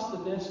get across the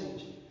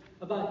message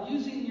about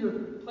using your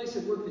place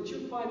at work, that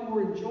you'll find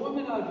more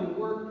enjoyment out of your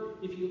work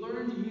if you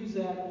learn to use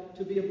that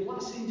to be a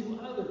blessing to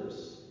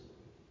others.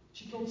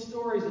 She told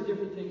stories of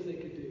different things they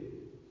could do.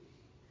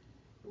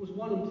 There was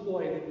one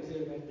employee that was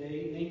there that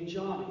day named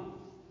Johnny.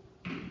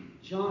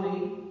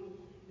 Johnny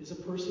is a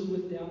person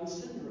with Down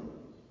syndrome.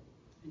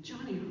 And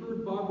Johnny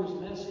heard Barbara's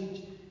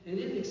message, and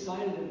it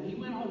excited him. He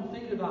went home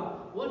thinking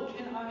about, what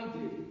can I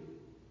do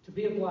to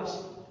be a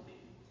blessing to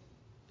people?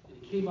 And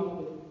he came up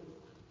with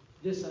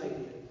this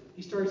idea.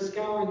 He started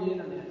scouring the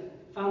internet,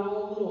 found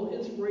all the little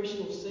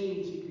inspirational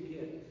sayings he could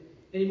get.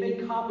 And he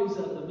made copies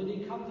of them, and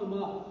he cut them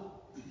up.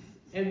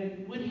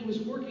 And when he was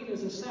working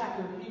as a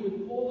sacker, he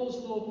would pull those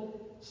little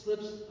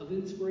slips of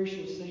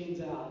inspirational sayings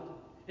out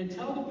and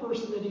tell the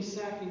person that he's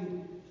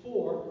sacking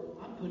for,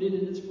 I put in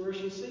an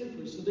inspirational saying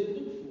for you, so they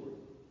look for it.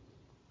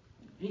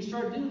 And he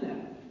started doing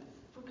that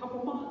for a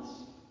couple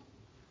months.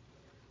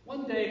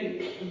 One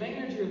day, the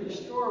manager of the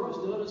store was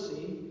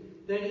noticing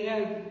that he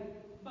had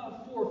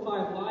about 4 or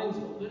 5 lines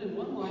open, and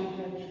one line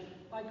had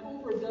like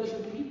over a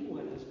dozen people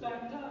in it. It's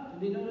backed up.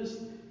 And he noticed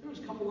there was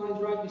a couple lines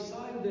right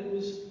beside that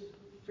was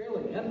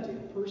fairly empty,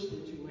 a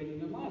person or two waiting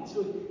in line.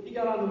 So he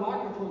got on the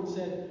microphone and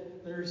said,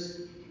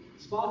 there's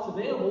spots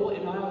available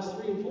in aisles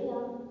 3 and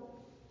 4.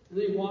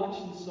 And they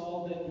watched and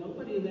saw that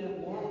nobody in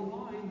that long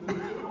line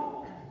moved at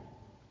all.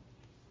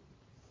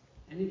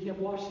 And he kept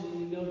watching and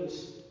he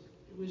noticed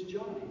it was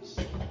Johnny's.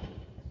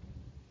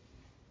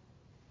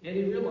 And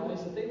he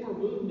realized that they weren't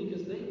moving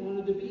because they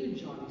wanted to be in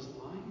Johnny's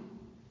line.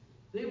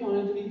 They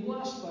wanted to be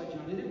blessed by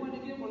Johnny. They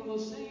wanted to get one of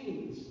those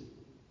sayings.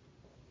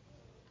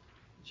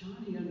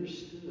 Johnny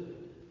understood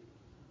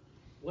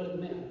what it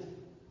meant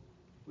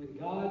when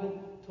God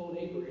told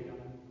Abraham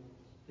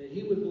that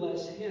he would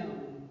bless him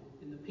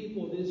and the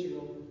people of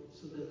Israel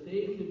so that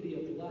they could be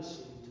a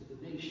blessing to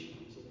the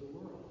nations of the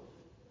world.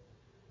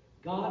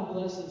 God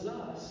blesses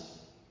us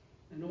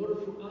in order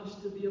for us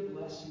to be a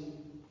blessing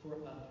for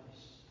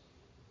others.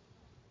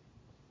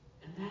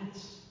 And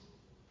that's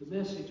the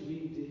message we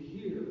need to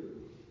hear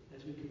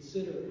as we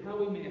consider how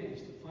we manage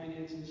the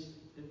finances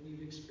that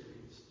we've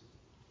experienced,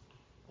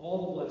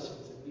 all the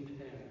blessings that we've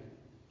had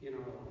in our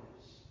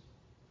lives.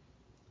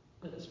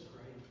 Let us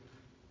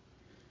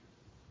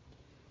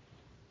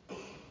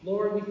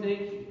Lord, we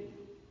thank you.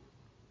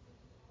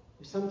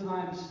 We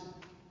sometimes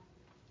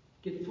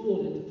get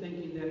fooled into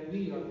thinking that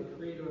we are the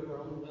creator of our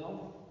own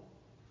wealth,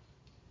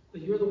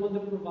 but you're the one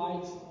that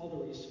provides all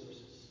the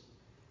resources.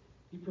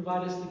 You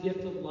provide us the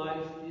gift of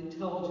life, the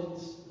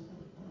intelligence,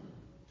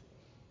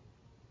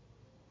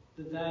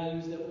 the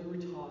values that we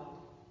were taught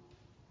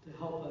to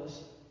help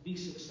us be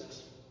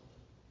successful.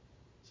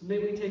 So may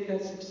we take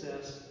that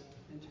success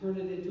and turn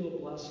it into a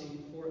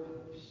blessing for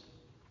others.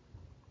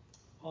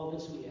 All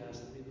this we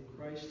ask in the name of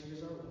Christ, who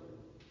is our Lord.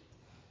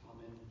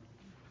 Amen.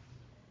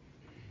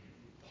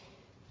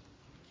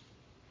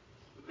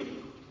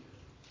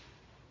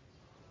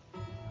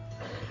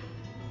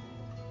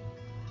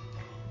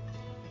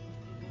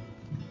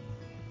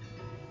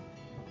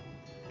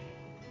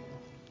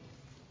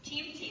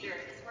 Team Teter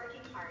is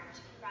working hard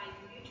to provide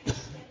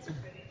nutrient-dense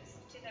produce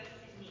to those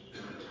in need,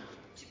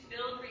 to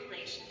build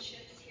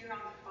relationships here on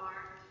the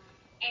farm,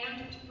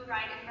 and to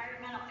provide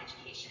environmental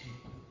education.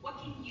 What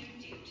can you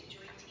do to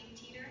join Team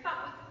Teter? Keep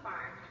up with the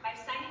farm by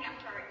signing up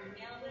to our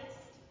email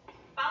list,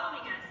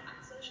 following us on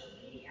social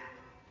media,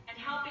 and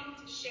helping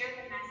to share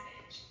the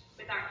message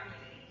with our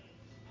community.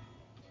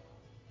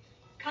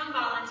 Come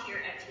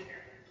volunteer at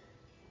Teter.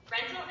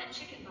 Rental and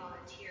chicken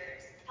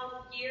volunteers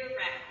help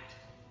year-round.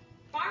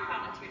 Farm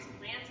volunteers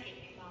and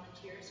landscaping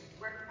volunteers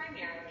work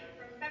primarily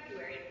from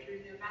February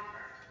through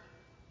November.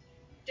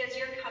 Does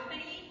your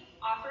company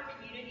offer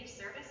community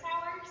service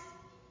hours?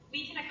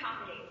 We can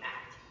accommodate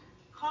that.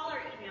 Call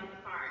or email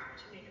the farm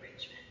to make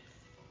arrangements.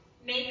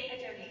 Make a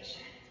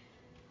donation.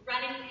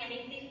 Running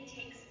anything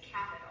takes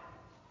capital.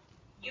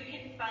 You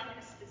can fund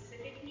a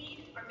specific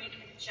need or make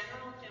a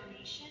general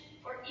donation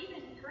or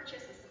even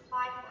purchase a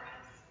supply for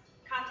us.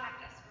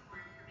 Contact us for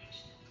more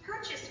information.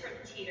 Purchase from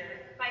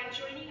Teter by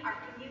joining our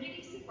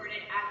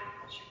community-supported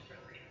agriculture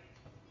program.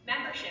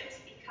 Memberships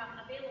become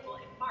available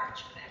in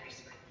March of every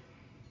spring.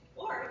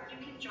 Or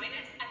you can join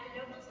us at the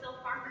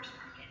Noblesville Farmers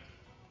Market.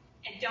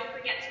 And don't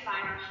forget to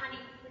buy our honey,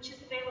 which is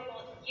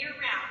available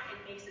year-round and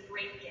makes a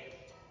great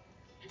gift.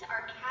 And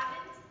our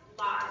cabins,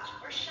 lodge,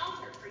 or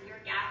shelter for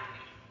your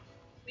gathering.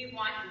 We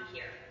want you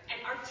here, and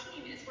our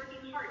team is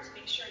working hard to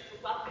make sure it's a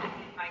welcoming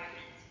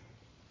environment.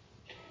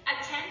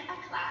 Attend a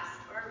class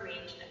or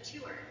arrange a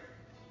tour.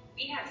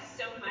 We have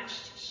so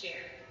much to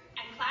share,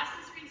 and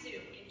classes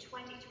resume in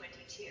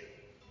 2022.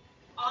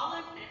 All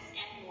of this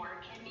and more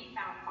can be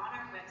found on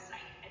our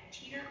website at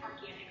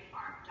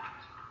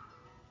teterorganicfarm.com.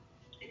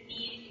 The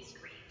need is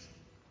great.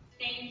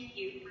 Thank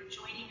you for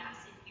joining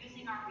us in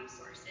using our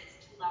resources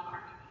to love our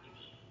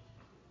community.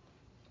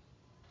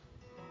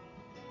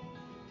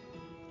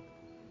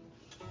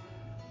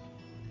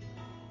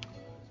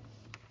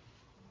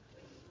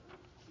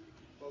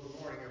 Well, good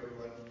morning,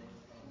 everyone.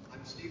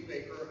 I'm Steve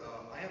Baker.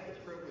 I have the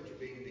privilege of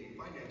being the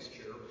finance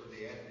chair for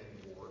the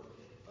admin board,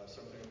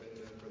 something I've been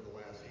doing for the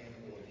last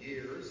handful of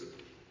years.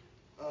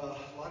 A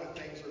lot of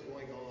things are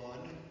going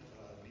on,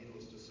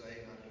 needless to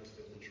say, not just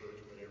in the church,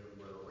 but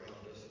everywhere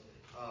around us.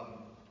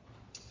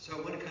 So I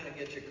want to kind of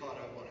get you caught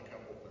up on a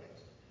couple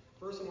things.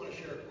 First, I want to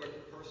share a quick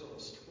personal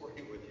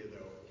story with you,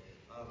 though.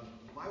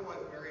 My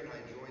wife, Mary, and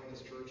I joined this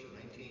church in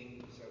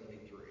 1973.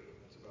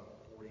 That's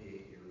about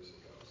 48 years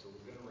ago. So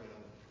we've been around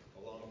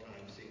a long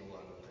time, seen a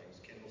lot of things.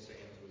 Kendall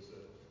Sands was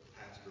a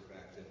pastor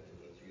back then, for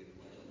those of you that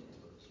might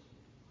remember.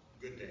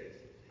 Good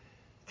days.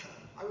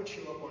 I would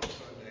show up on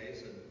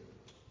Sundays and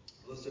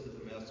listen to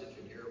the message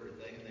and hear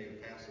everything, and they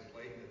would pass a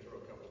plate and they'd throw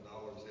a couple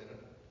dollars in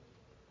it,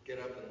 get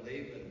up and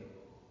leave, and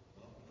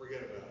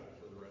forget about it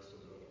for the rest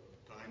of the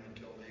time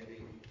until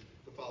maybe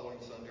the following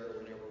Sunday or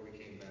whenever we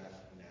came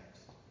back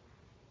next.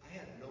 I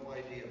had no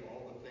idea of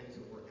all the things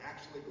that were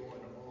actually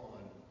going on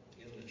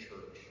in the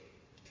church.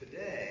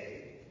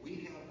 Today,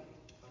 we have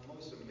a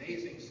most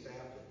amazing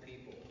staff of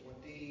people,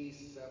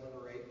 27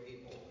 or 8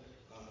 people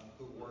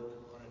who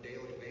work on a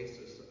daily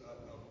basis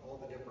of all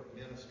the different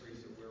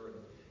ministries that we're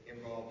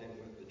involved in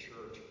with the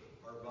church.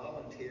 Our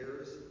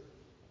volunteers,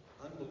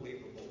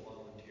 unbelievable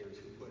volunteers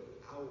who put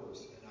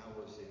hours and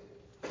hours in.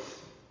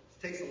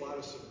 It takes a lot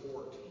of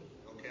support,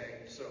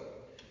 okay? So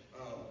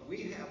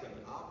we have an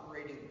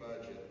operating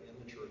budget in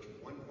the church of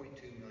 $1.2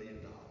 million.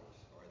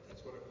 All right,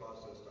 that's what it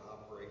costs us to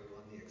operate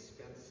on the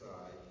expense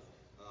side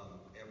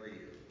every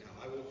year. Now,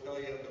 I will tell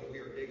you that we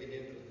are digging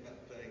into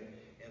that thing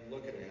and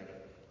looking at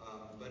it,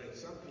 but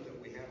it's something that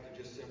we have to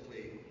just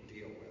simply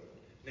deal with.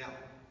 Now,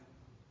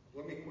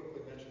 let me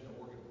quickly mention the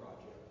organ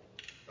project.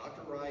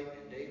 Dr. Wright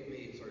and Dave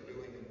Meads are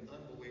doing an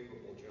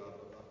unbelievable job,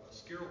 a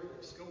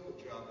skillful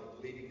job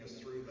of leading us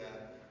through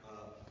that.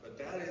 But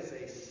that is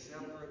a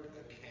separate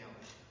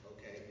account,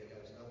 okay? It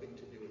has nothing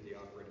to do with the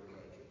operating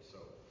budget.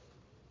 So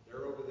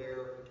they're over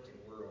there and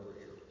we're over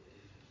here.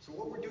 So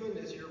what we're doing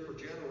this year for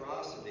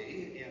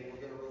generosity, and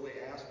we're going to really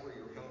ask for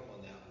your help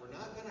on that. We're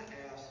not going to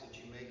ask that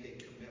you make a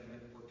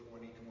commitment for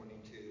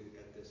 2022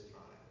 at this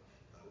time.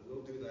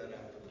 We'll do that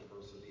after the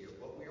first of the year.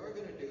 What we are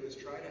going to do is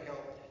try to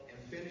help and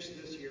finish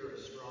this year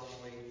as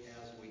strongly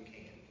as we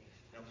can.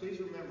 Now,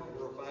 please remember,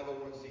 we're a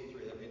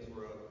 501c3. That means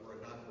we're a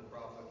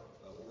not-for-profit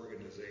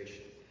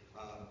organization.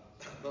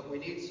 But we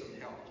need some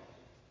help.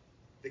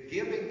 The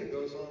giving that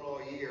goes on all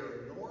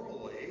year,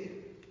 normally,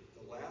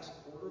 the last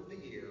quarter of the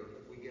year,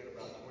 we get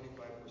about 25%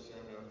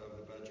 of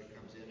the budget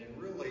comes in, and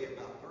really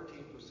about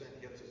 13%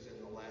 hits us in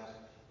the last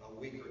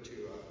week or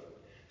two of it.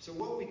 So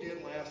what we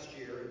did last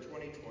year in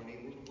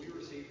 2020, we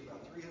received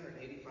about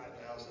 $385,000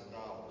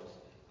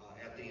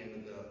 at the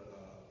end of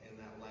in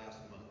that last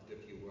month,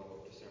 if you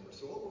will, of December.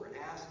 So what we're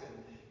asking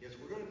is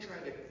we're going to try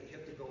to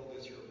hit the goal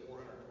this year of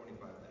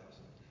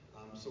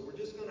 $425,000. So we're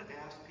just going to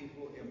ask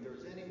people if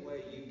there's any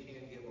way you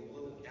can give a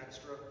little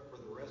extra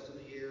for the rest of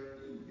the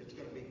year. It's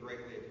going to be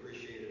greatly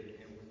appreciated,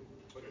 and we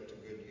put it to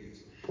good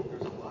use.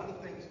 There's a lot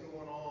of things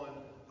going on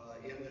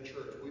in the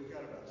church. We've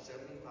got about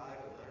 75 to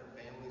 100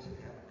 families who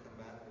haven't come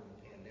back from the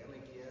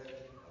pandemic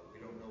yet. We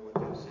don't know what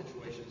that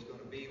situation is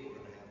going to be. We're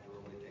going to have to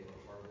really take a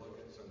hard look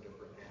at some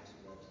different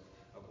aspects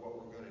of what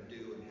we're going to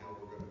do and how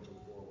we're going to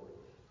move forward.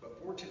 But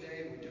for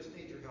today, we just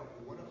need your help.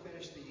 We want to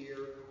finish the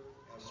year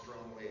as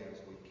strongly as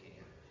we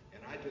can. And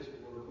I just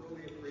will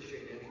really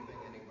appreciate anything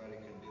anybody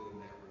can do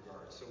in that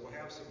regard. So we'll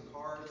have some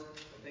cards.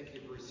 I think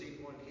you've received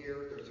one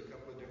here. There's a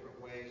couple of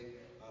different ways.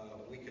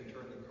 We can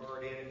turn the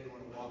card in. If you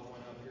want to walk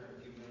one up here in a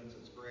few minutes,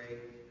 it's great.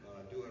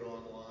 Do it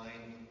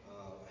online.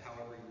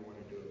 However you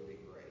want to do it would be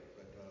great.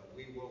 But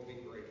we will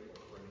be grateful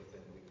for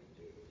anything we can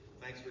do.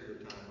 Thanks for your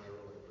time. I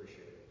really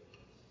appreciate it.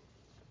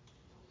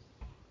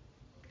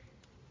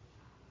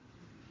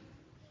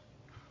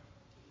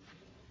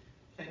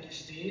 Thank you,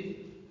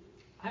 Steve.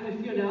 I have a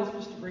few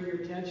announcements to bring your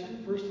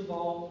attention. First of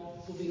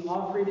all, we'll be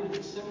offering on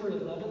December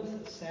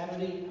 11th,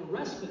 Saturday, a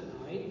respite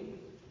night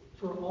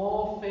for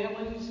all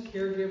families,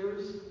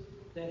 caregivers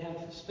that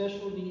have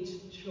special needs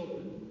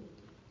children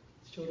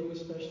with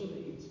special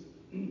needs.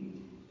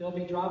 They'll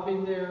be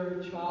dropping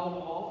their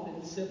child off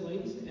and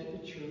siblings at the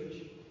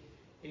church,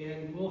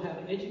 and we'll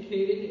have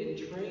educated and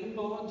trained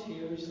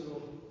volunteers that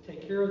will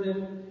take care of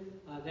them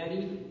that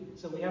evening.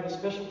 So we have a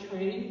special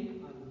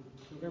training on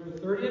November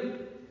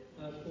 30th.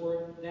 For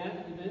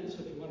that event, so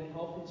if you want to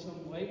help in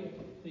some way,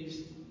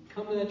 please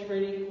come to that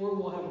training, or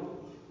we'll have a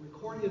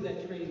recording of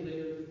that training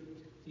later.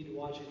 You need to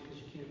watch it because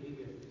you can't be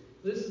there.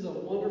 This is a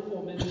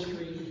wonderful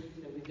ministry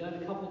that we've done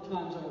a couple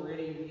times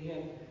already. We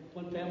had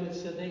one family that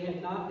said they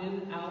had not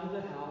been out of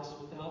the house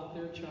without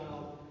their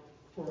child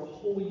for a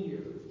whole year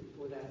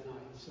before that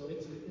night. So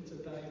it's a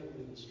valuable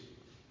ministry.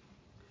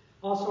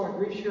 Also, our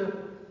Grief Share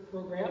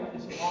program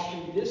is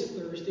offering this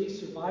Thursday,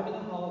 Surviving the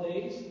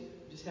Holidays.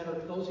 Just had our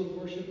closing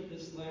worship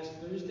this last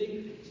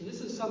Thursday. So this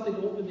is something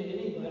open to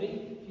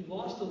anybody. If you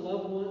lost a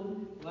loved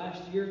one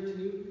last year or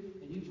two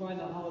and you find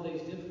the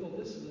holidays difficult,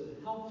 this is a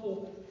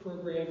helpful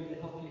program to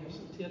help you have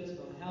some tips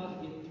on how to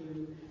get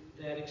through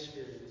that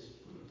experience.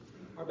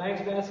 Our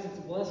Bags, Baskets,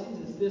 and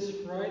Blessings is this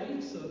Friday,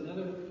 so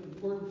another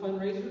important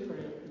fundraiser for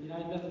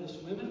United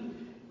Methodist Women.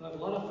 We'll have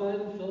a lot of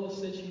fun. Phyllis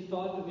said she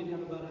thought that we'd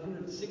have about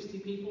 160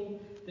 people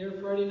there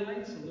Friday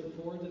night, so look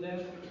forward to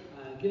that.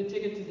 Get a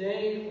ticket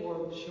today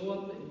or show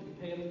up and you can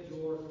pay at the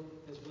door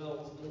as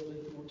well. It's a little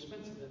bit more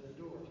expensive at the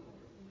door.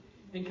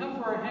 And come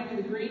for our Hang of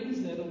the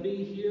Greens. That'll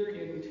be here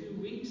in 2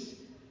 weeks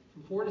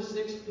from 4 to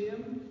 6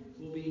 p.m.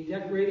 We'll be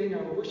decorating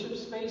our worship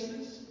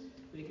spaces,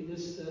 making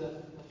this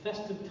a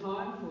festive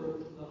time for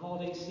the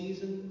holiday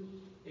season.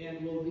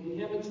 And we'll be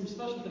having some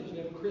special things. We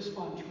have a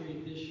Chrispon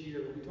tree this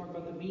year. We talk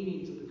about the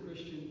meanings of the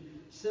Christian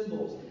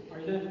symbols. Our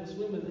United Methodist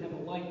Women have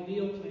a light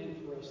meal planned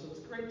for us. So it's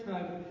a great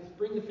time to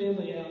bring the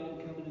family out and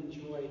come and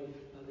enjoy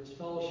this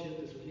fellowship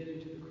as we get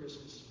into the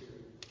Christmas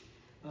spirit.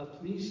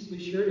 Please be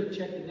sure to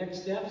check the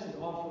next steps and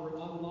offer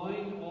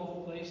online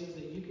all the places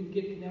that you can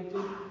get connected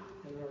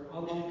and our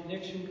online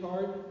connection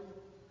card,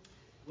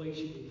 ways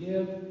you can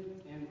give,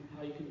 and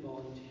how you can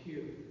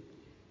volunteer.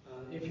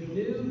 If you're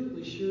new,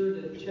 be sure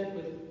to check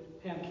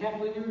with Pam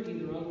Kaplinger,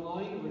 either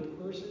online or in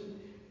person.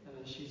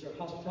 She's our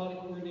hospitality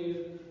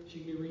coordinator. She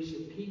can be reached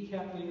at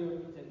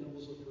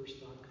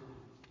pkaplinger@noblesofirst.com.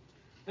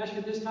 Ask you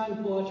at this time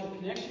to pull out your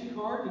connection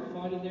card. You'll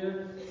find in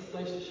there a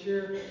place to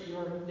share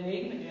your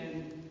name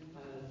and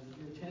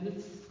your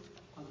attendance.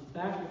 On the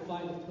back, you'll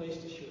find a place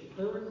to share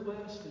prayer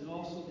requests and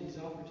also these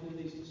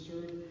opportunities to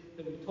serve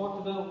that we've talked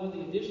about. One of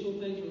the additional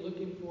things we're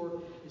looking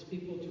for is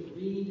people to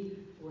read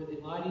for the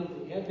lighting of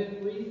the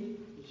Advent wreath,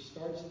 which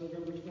starts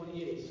November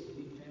 28th. So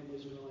we need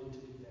families willing to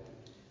do that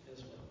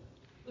as well.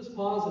 Let's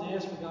pause and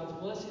ask for God's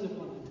blessing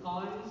upon the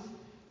tithes,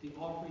 the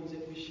offerings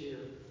that we share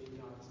in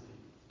God's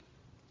name.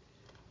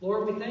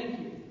 Lord, we thank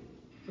you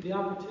for the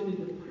opportunity,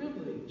 the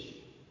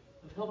privilege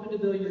of helping to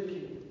build your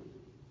kingdom.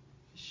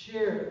 To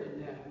share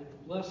in that with the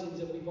blessings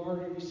that we've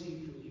already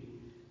received from you.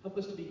 Help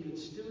us to be good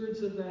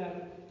stewards of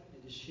that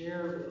and to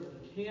share what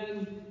we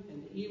can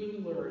and to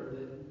even learn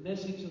the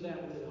message of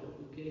that widow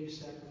who gave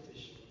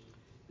sacrificially.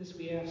 This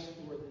we ask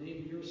for in the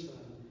name of your Son,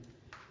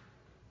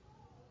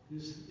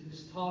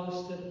 who's taught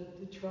us to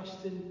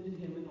trust in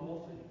him in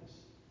all things.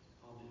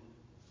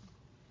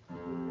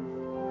 Amen.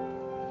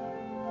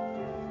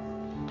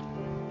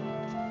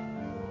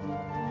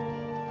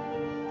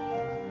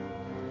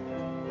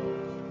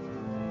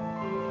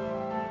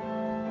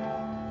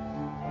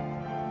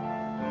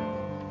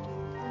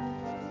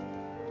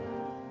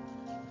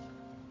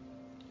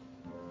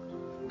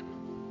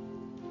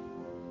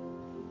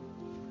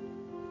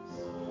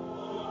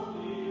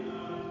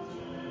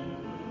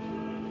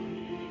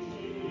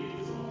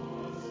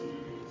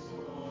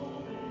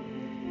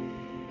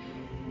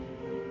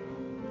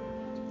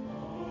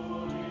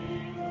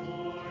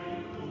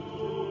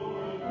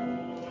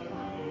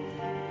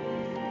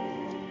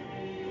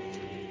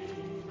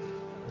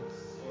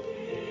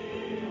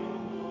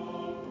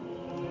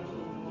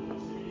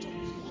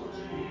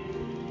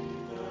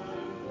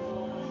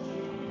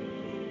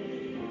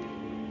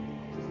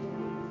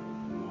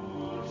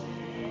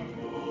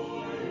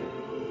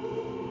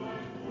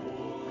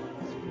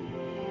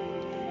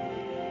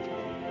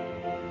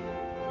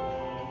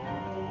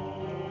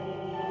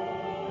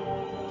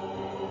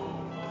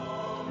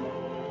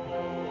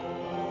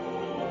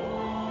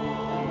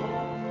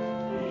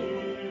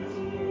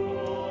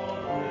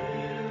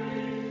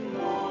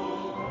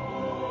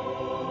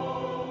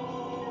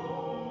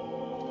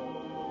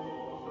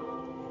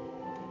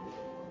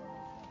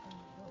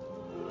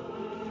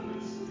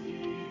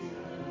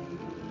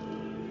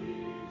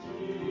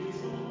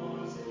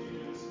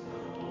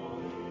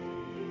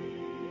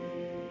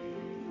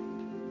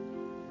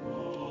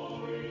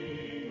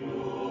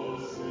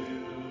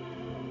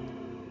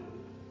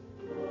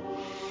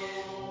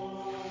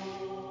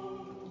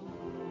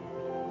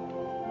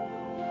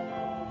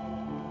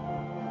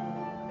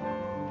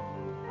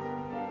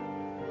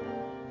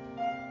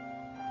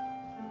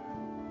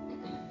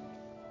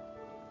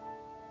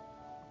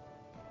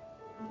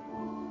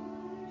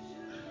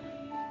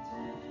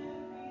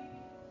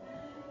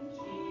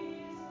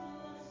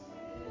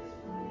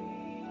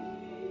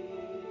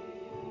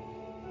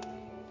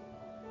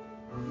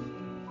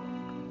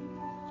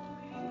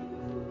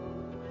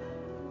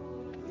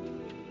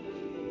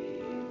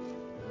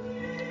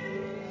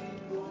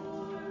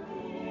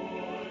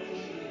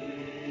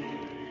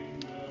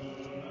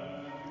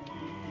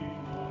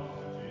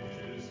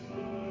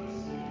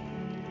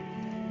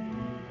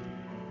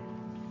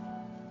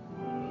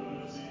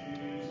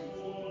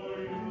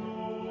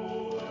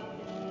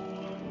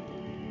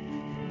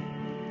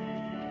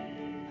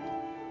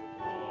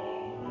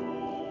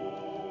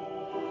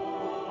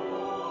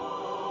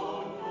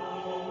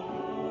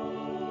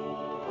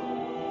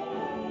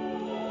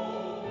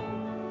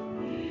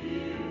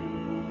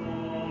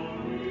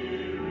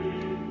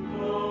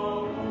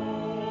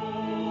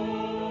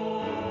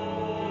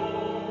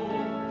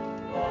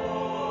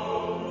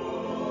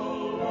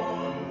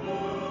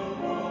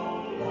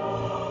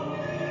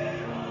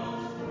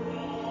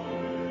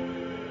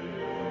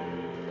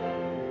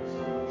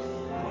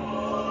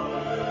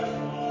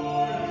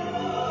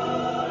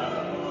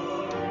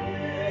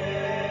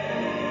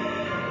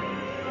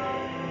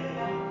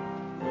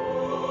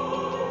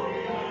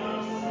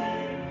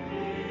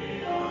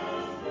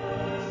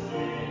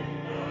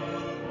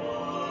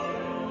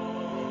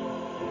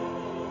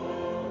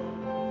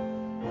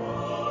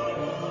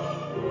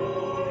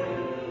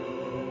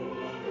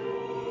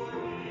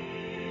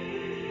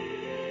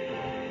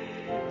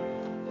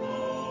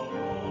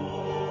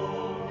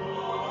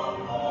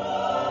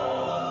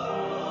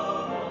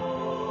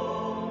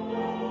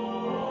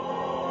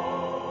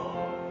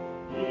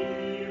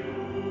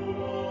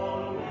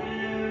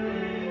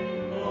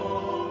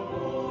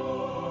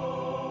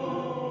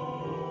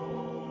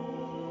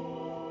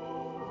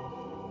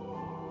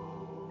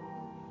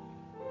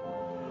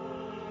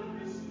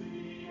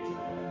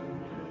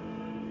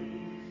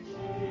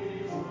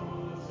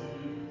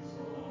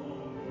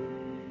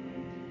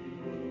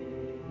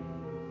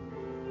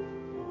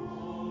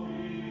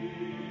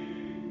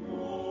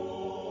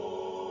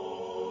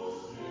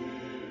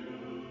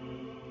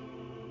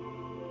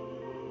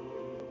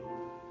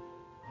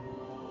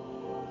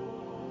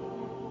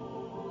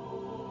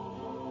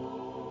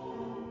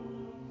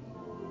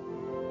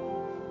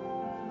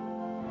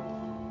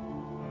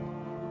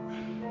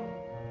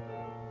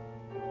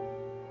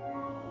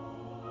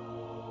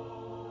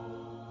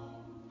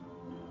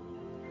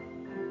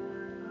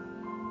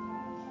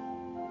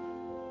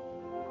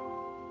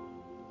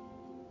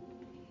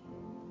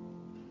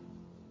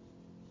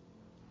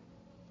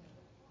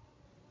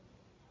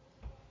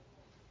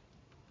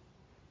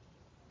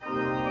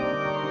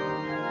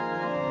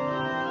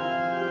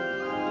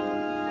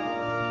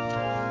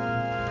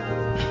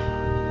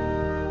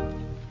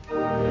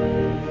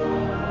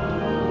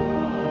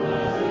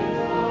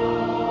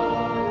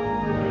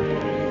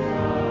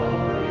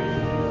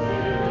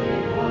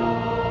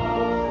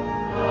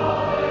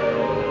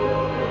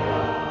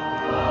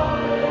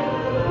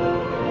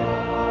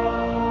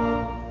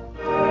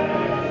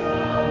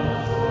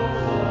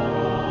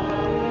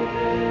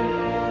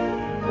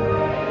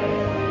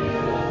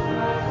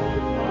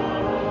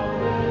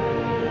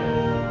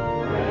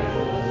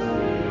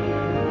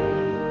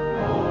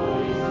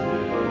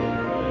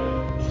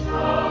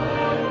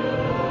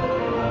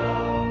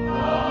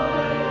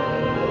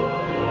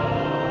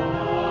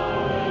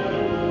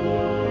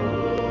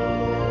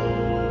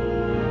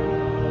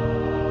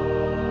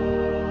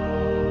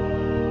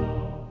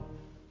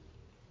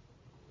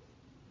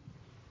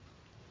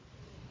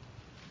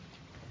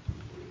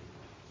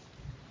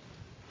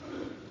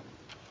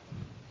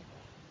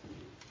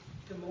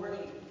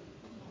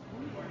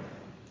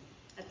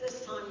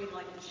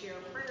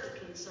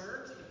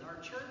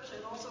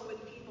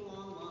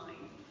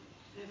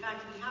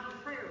 fact, if you have a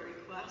prayer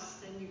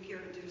request and you care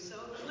to do so,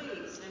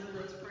 please enter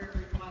those prayer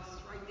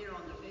requests right there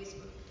on the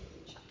Facebook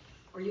page.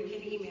 Or you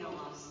can email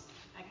us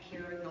at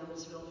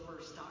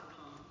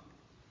care@noblesvillefirst.com.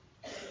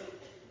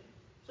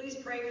 Please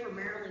pray for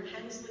Marilyn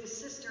Hensley's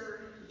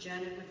sister,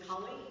 Janet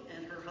McCulley,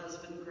 and her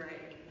husband,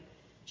 Greg.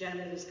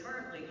 Janet is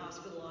currently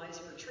hospitalized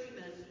for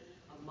treatment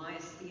of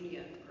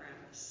myasthenia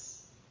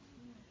gravis.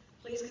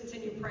 Please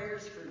continue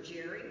prayers for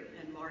Jerry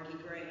and Margie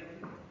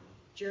Graham.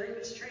 Jerry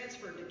was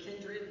transferred to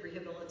Kindred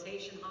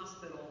Rehabilitation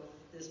Hospital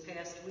this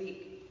past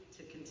week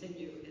to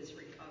continue his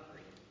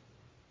recovery.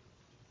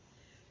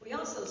 We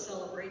also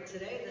celebrate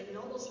today that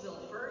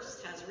Noblesville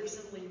First has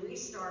recently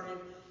restarted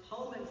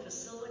home and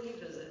facility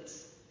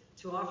visits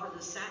to offer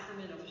the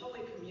sacrament of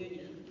Holy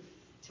Communion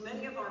to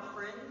many of our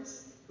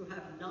friends who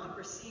have not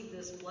received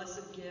this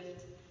blessed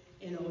gift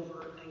in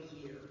over a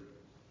year.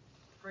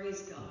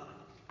 Praise God.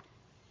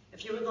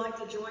 If you would like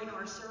to join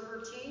our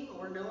server team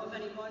or know of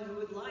anyone who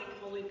would like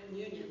Holy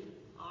Communion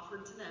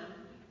offered to them,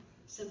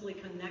 simply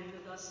connect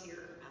with us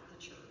here at the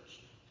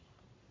church.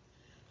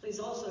 Please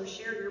also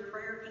share your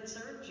prayer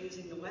concerns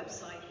using the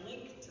website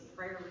link to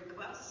prayer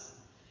requests,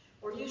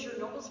 or use your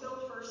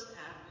Noblesville First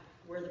app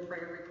where the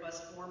prayer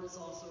request form is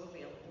also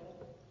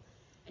available.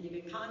 And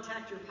you can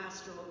contact your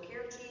pastoral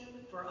care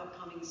team for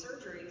upcoming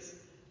surgeries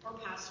or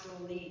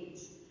pastoral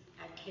needs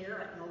at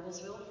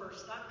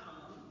care@noblesvillefirst.com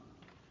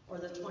or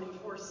the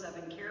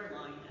 24/7 care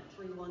line at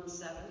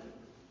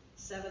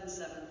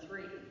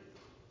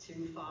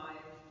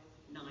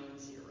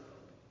 317-773-2590.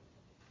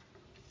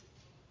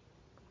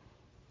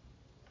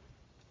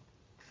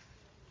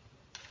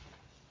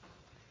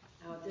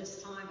 Now at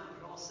this time, I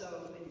would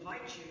also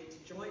invite you to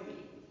join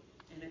me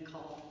in a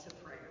call to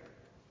prayer.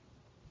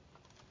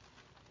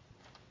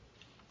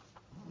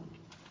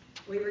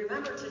 We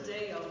remember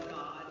today, O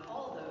God,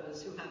 all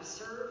those who have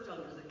served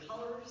under the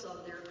colors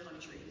of their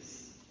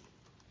countries.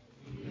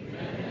 We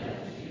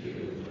commend to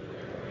you for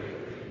their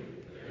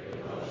bravery, their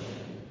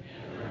devotion,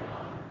 and their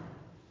honor.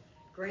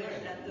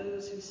 Grant that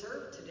those who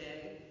serve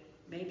today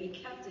may be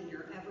kept in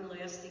your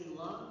everlasting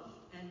love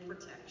and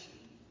protection.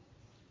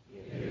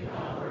 Give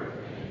comfort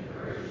and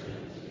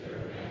encouragement to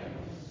their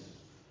families.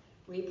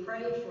 We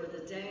pray for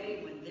the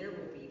day when there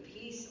will be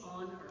peace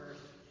on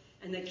earth,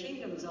 and the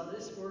kingdoms of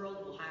this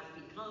world will have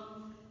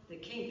become the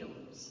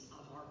kingdoms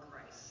of our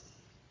Christ.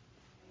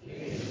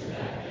 Hasten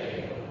that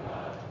day, O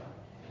God,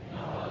 and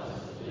help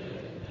us to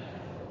live in that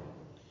hope.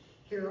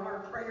 Hear our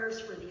prayers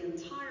for the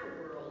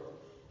entire world,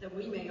 that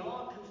we may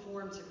all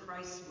conform to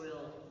Christ's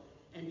will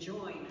and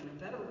join in a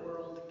better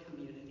world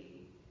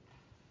community.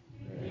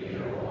 May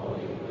your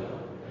holy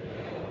will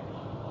prevail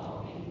among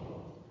all people,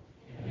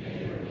 and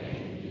may your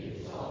name be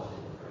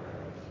exalted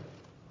forever.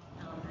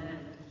 Amen.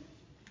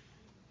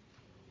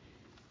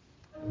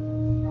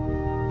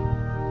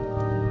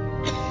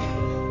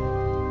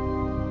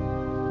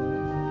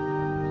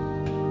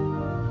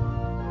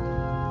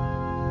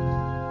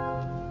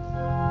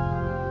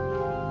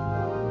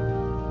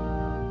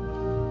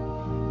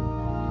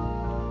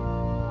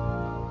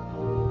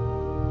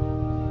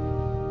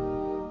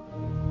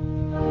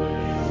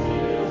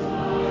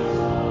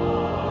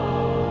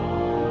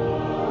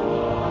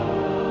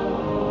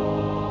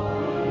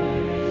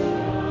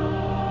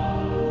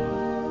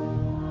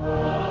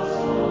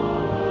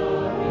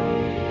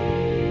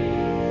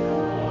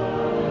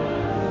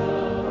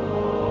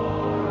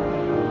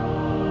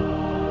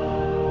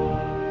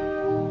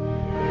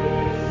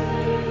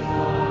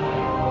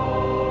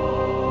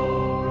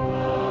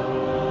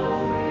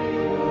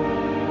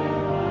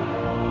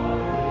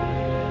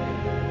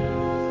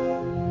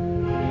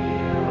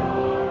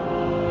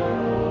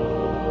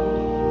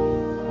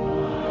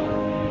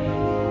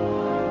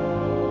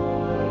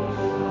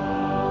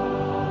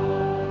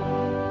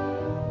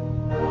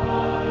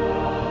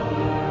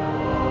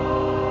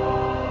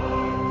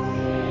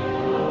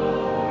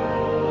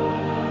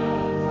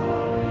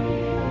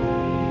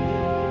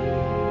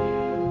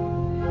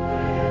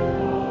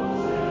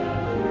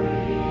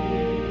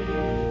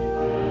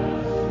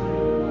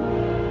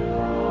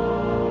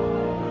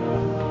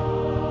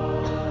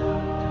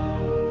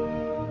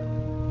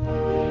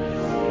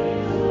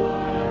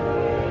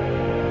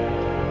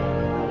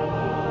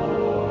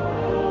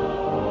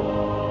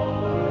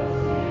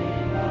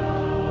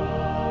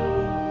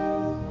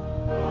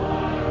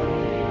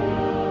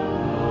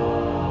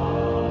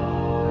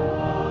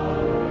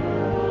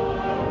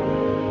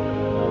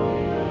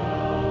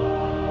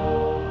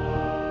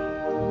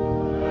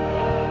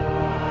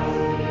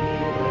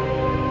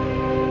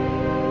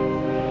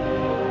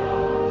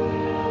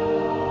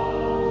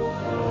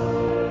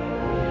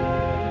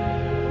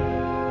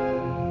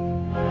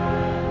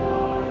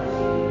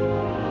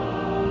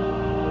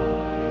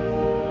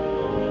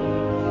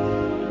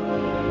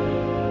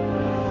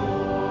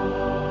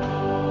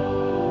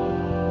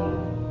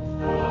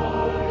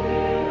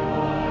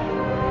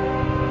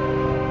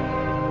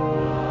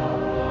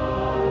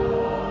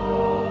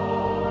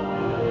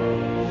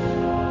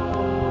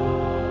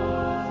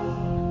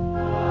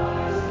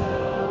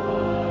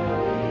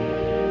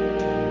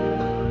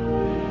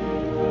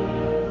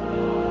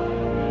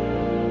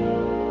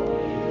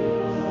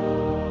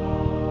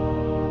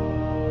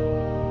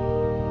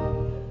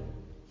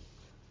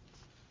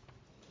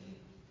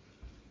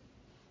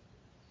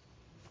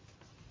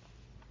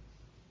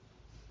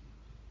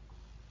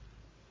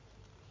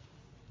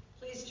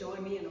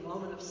 join me in a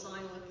moment of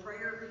silent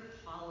prayer,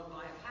 followed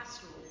by a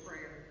pastoral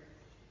prayer,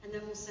 and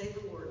then we'll say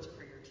the Lord's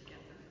Prayer together.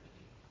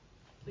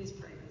 Please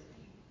pray with me.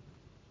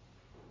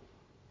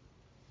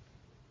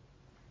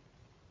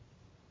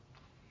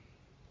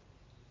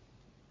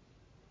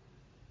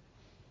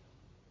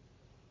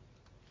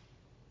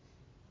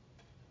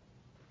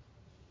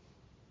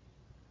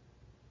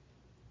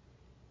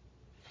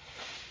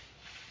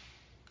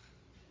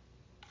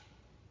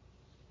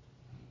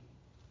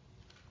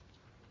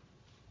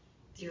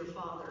 Dear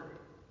Father,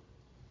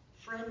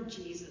 friend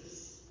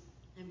Jesus,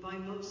 and by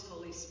most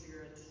Holy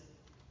Spirit,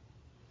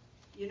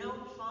 you know,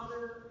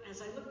 Father,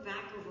 as I look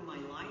back over my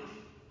life,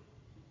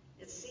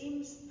 it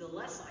seems the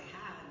less I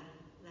had,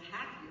 the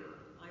happier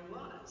I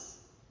was.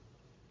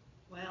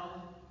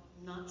 Well,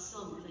 not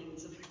some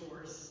things, of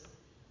course,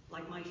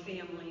 like my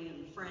family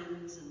and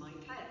friends and my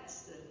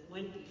pets that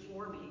went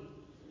before me.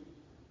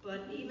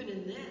 But even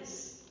in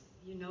this,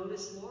 you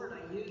notice, Lord,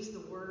 I use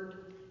the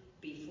word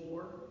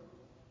before.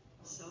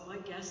 So I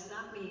guess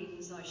that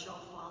means I shall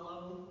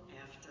follow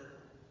after.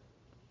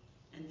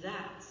 And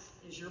that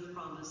is your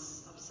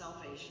promise of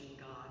salvation,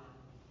 God.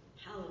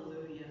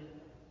 Hallelujah.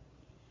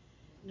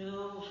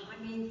 No,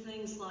 I mean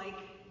things like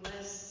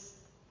less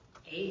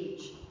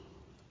age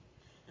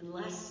and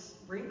less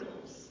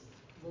wrinkles,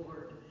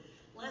 Lord.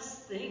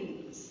 Less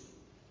things,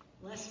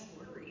 less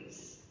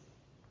worries,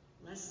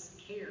 less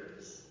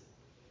cares,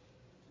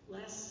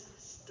 less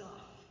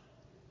stuff,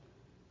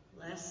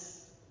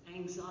 less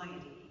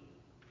anxiety,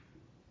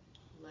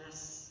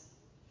 less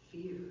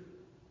fear.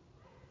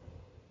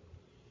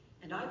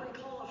 And I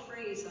recall a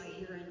phrase I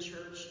hear in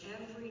church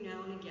every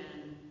now and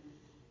again,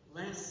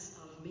 less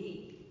of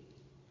me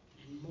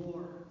and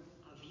more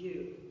of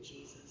you,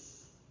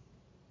 Jesus.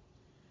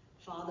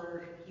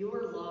 Father,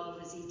 your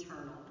love is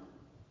eternal.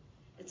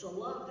 It's a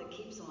love that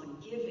keeps on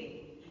giving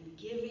and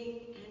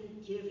giving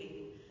and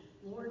giving.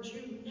 Lord,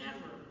 you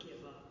never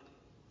give up.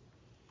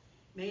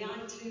 May I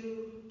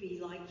too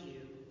be like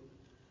you,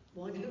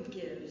 one who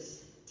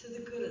gives to the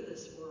good of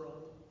this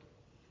world,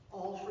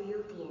 all for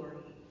your glory,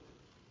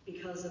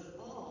 because of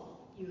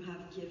all you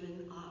have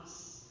given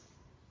us,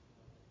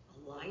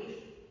 a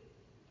life,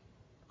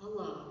 a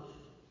love,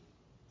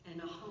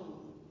 and a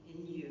home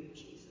in you,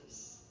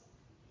 Jesus.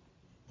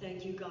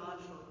 Thank you, God,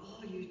 for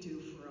all you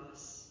do for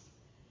us,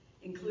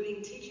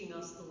 including teaching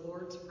us the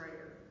Lord's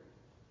Prayer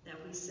that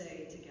we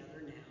say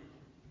together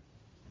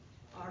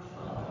now. Our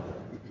Father,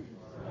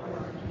 who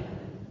art in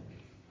heaven,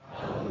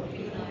 hallowed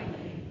be thy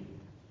name.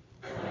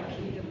 Thy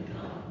kingdom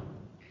come,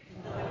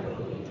 and thy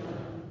will be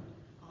done,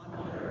 on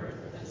earth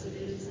as it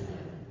is in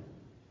heaven.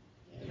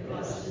 Give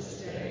us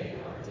this day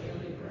our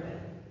daily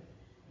bread,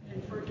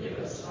 and forgive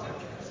us our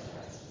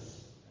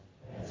trespasses,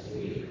 as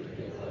we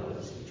forgive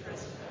those who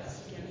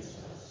trespass against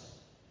us.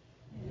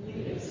 And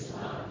lead us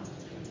not into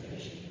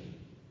temptation,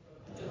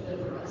 but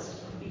deliver us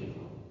from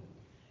evil.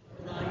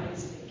 For thine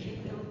is the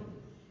kingdom,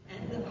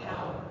 and the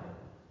power,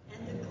 and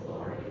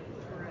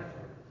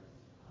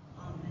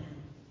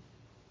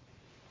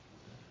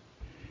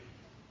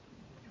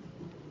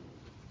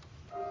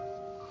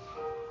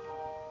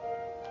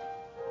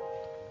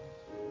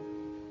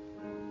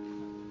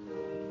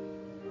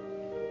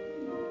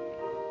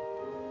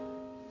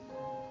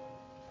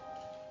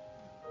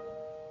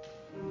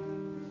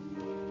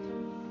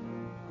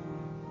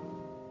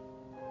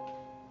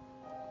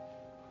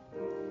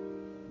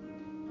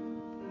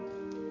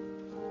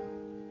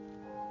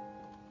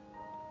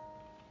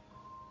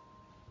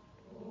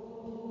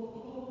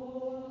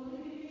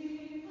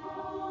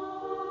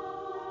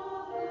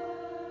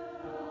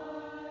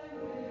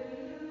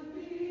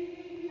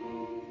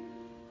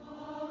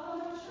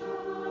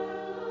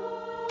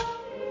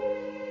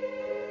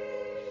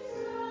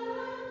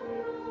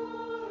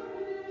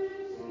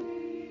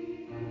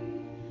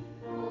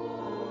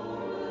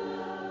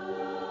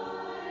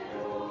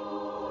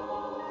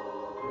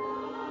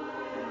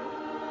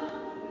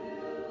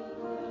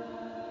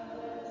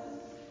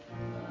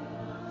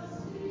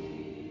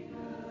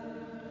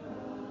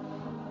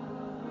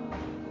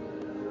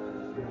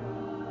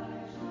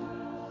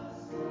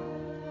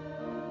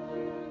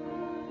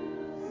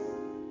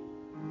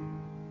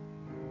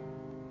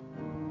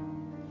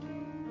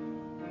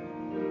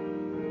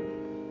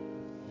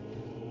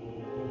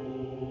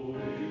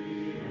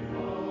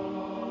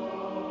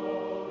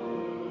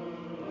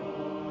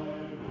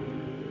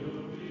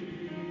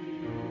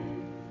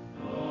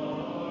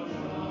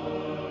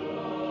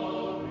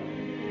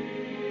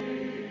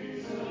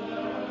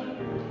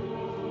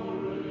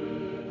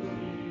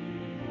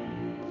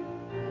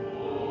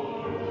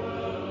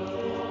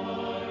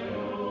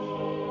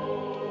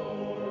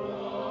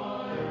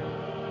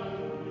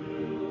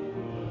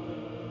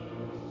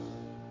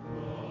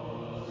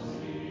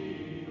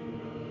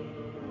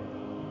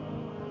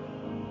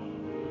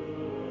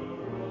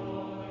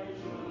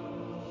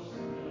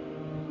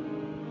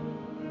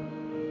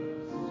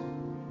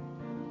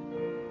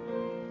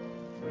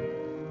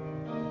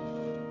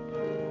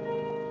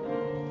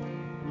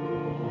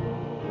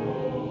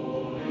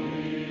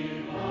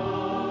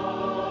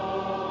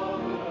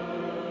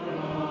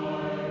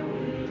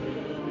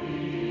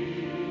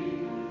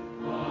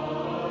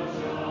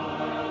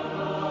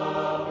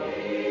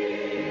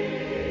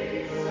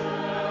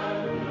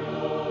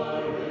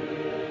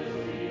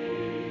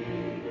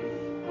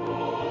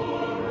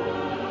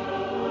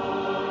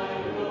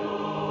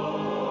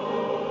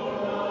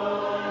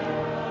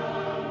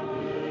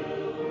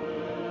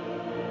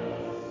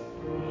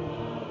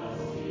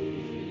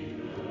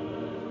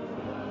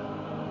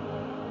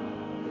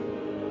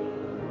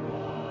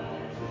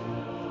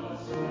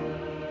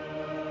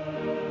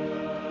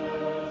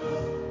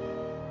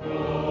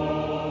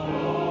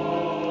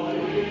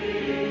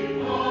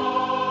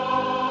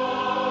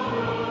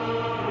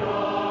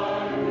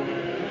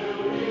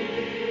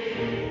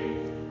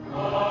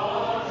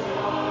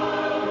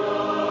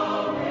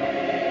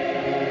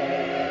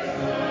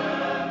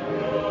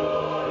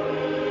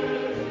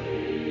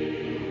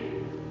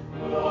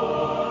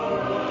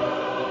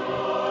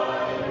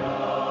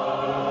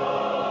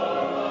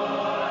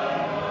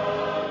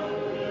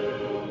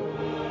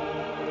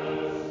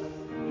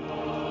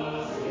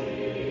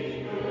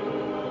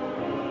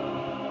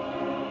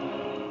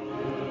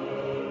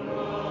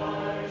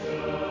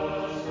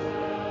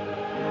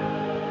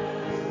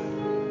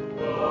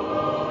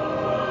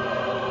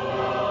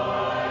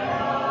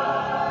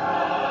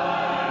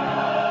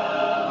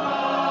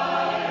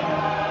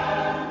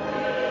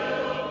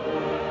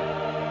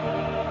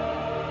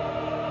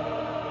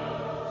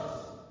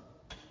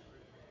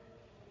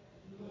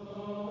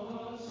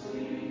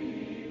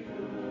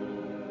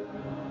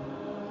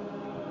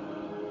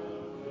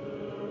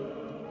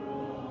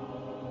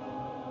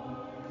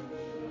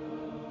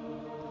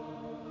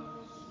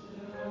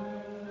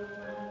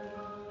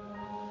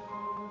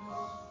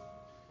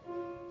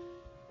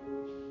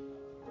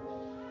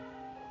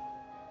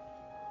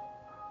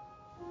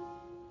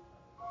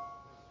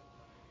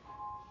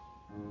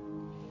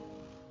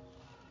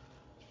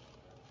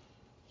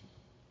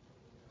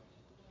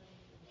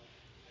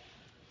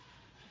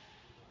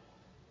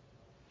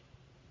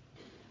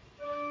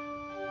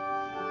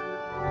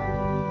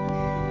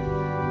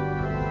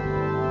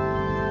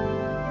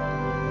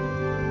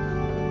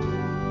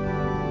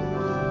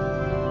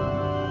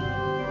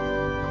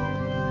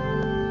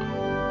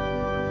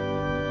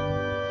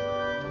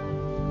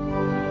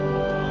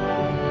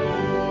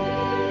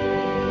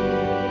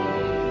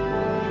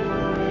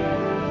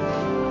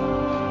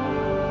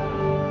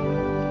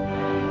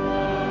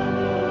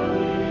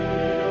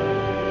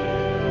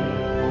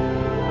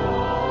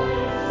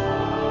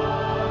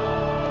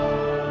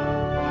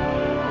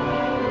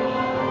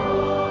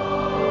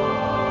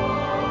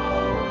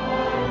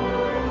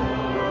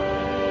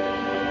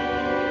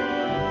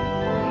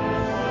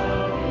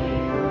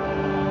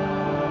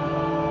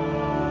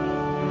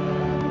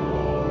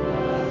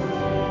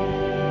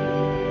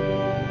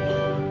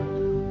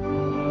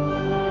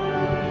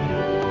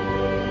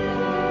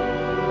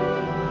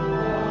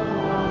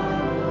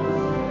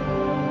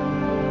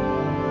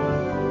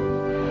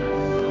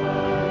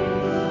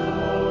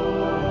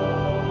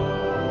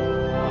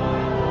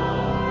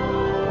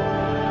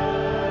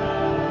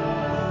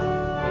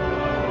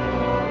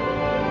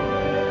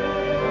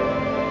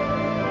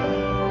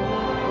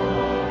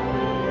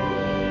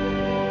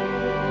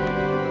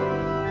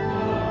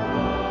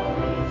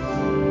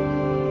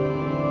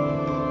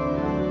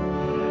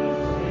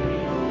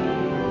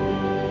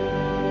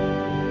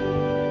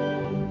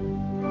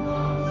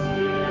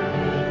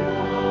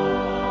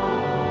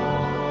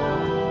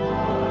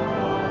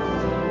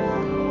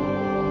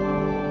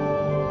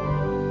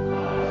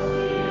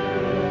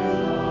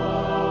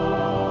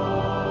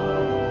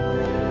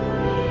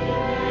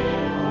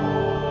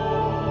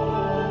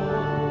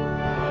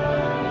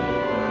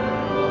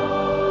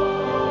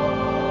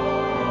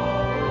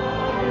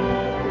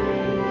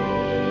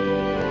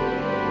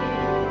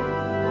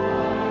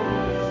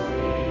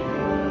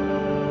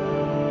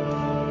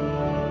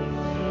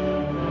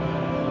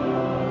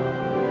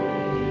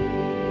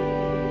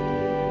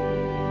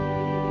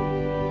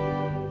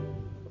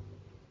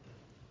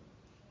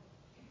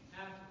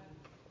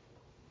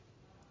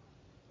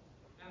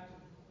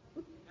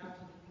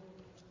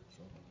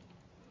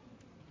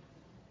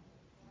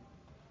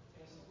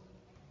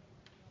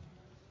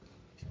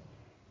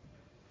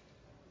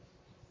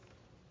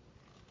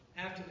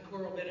After the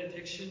choral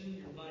benediction,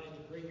 you're invited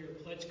to bring your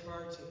pledge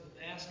cards in the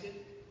basket.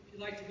 If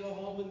you'd like to go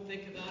home and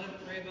think about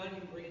it, pray about it,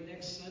 you can bring it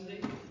next Sunday.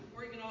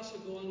 Or you can also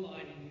go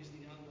online and use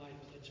the online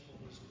pledge form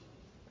as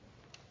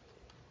well.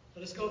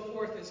 Let us go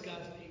forth as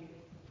God's people.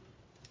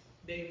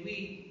 May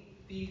we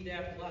be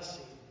that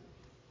blessing,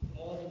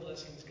 all the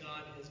blessings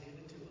God has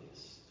given to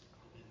us.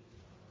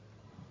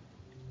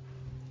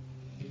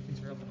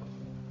 Amen.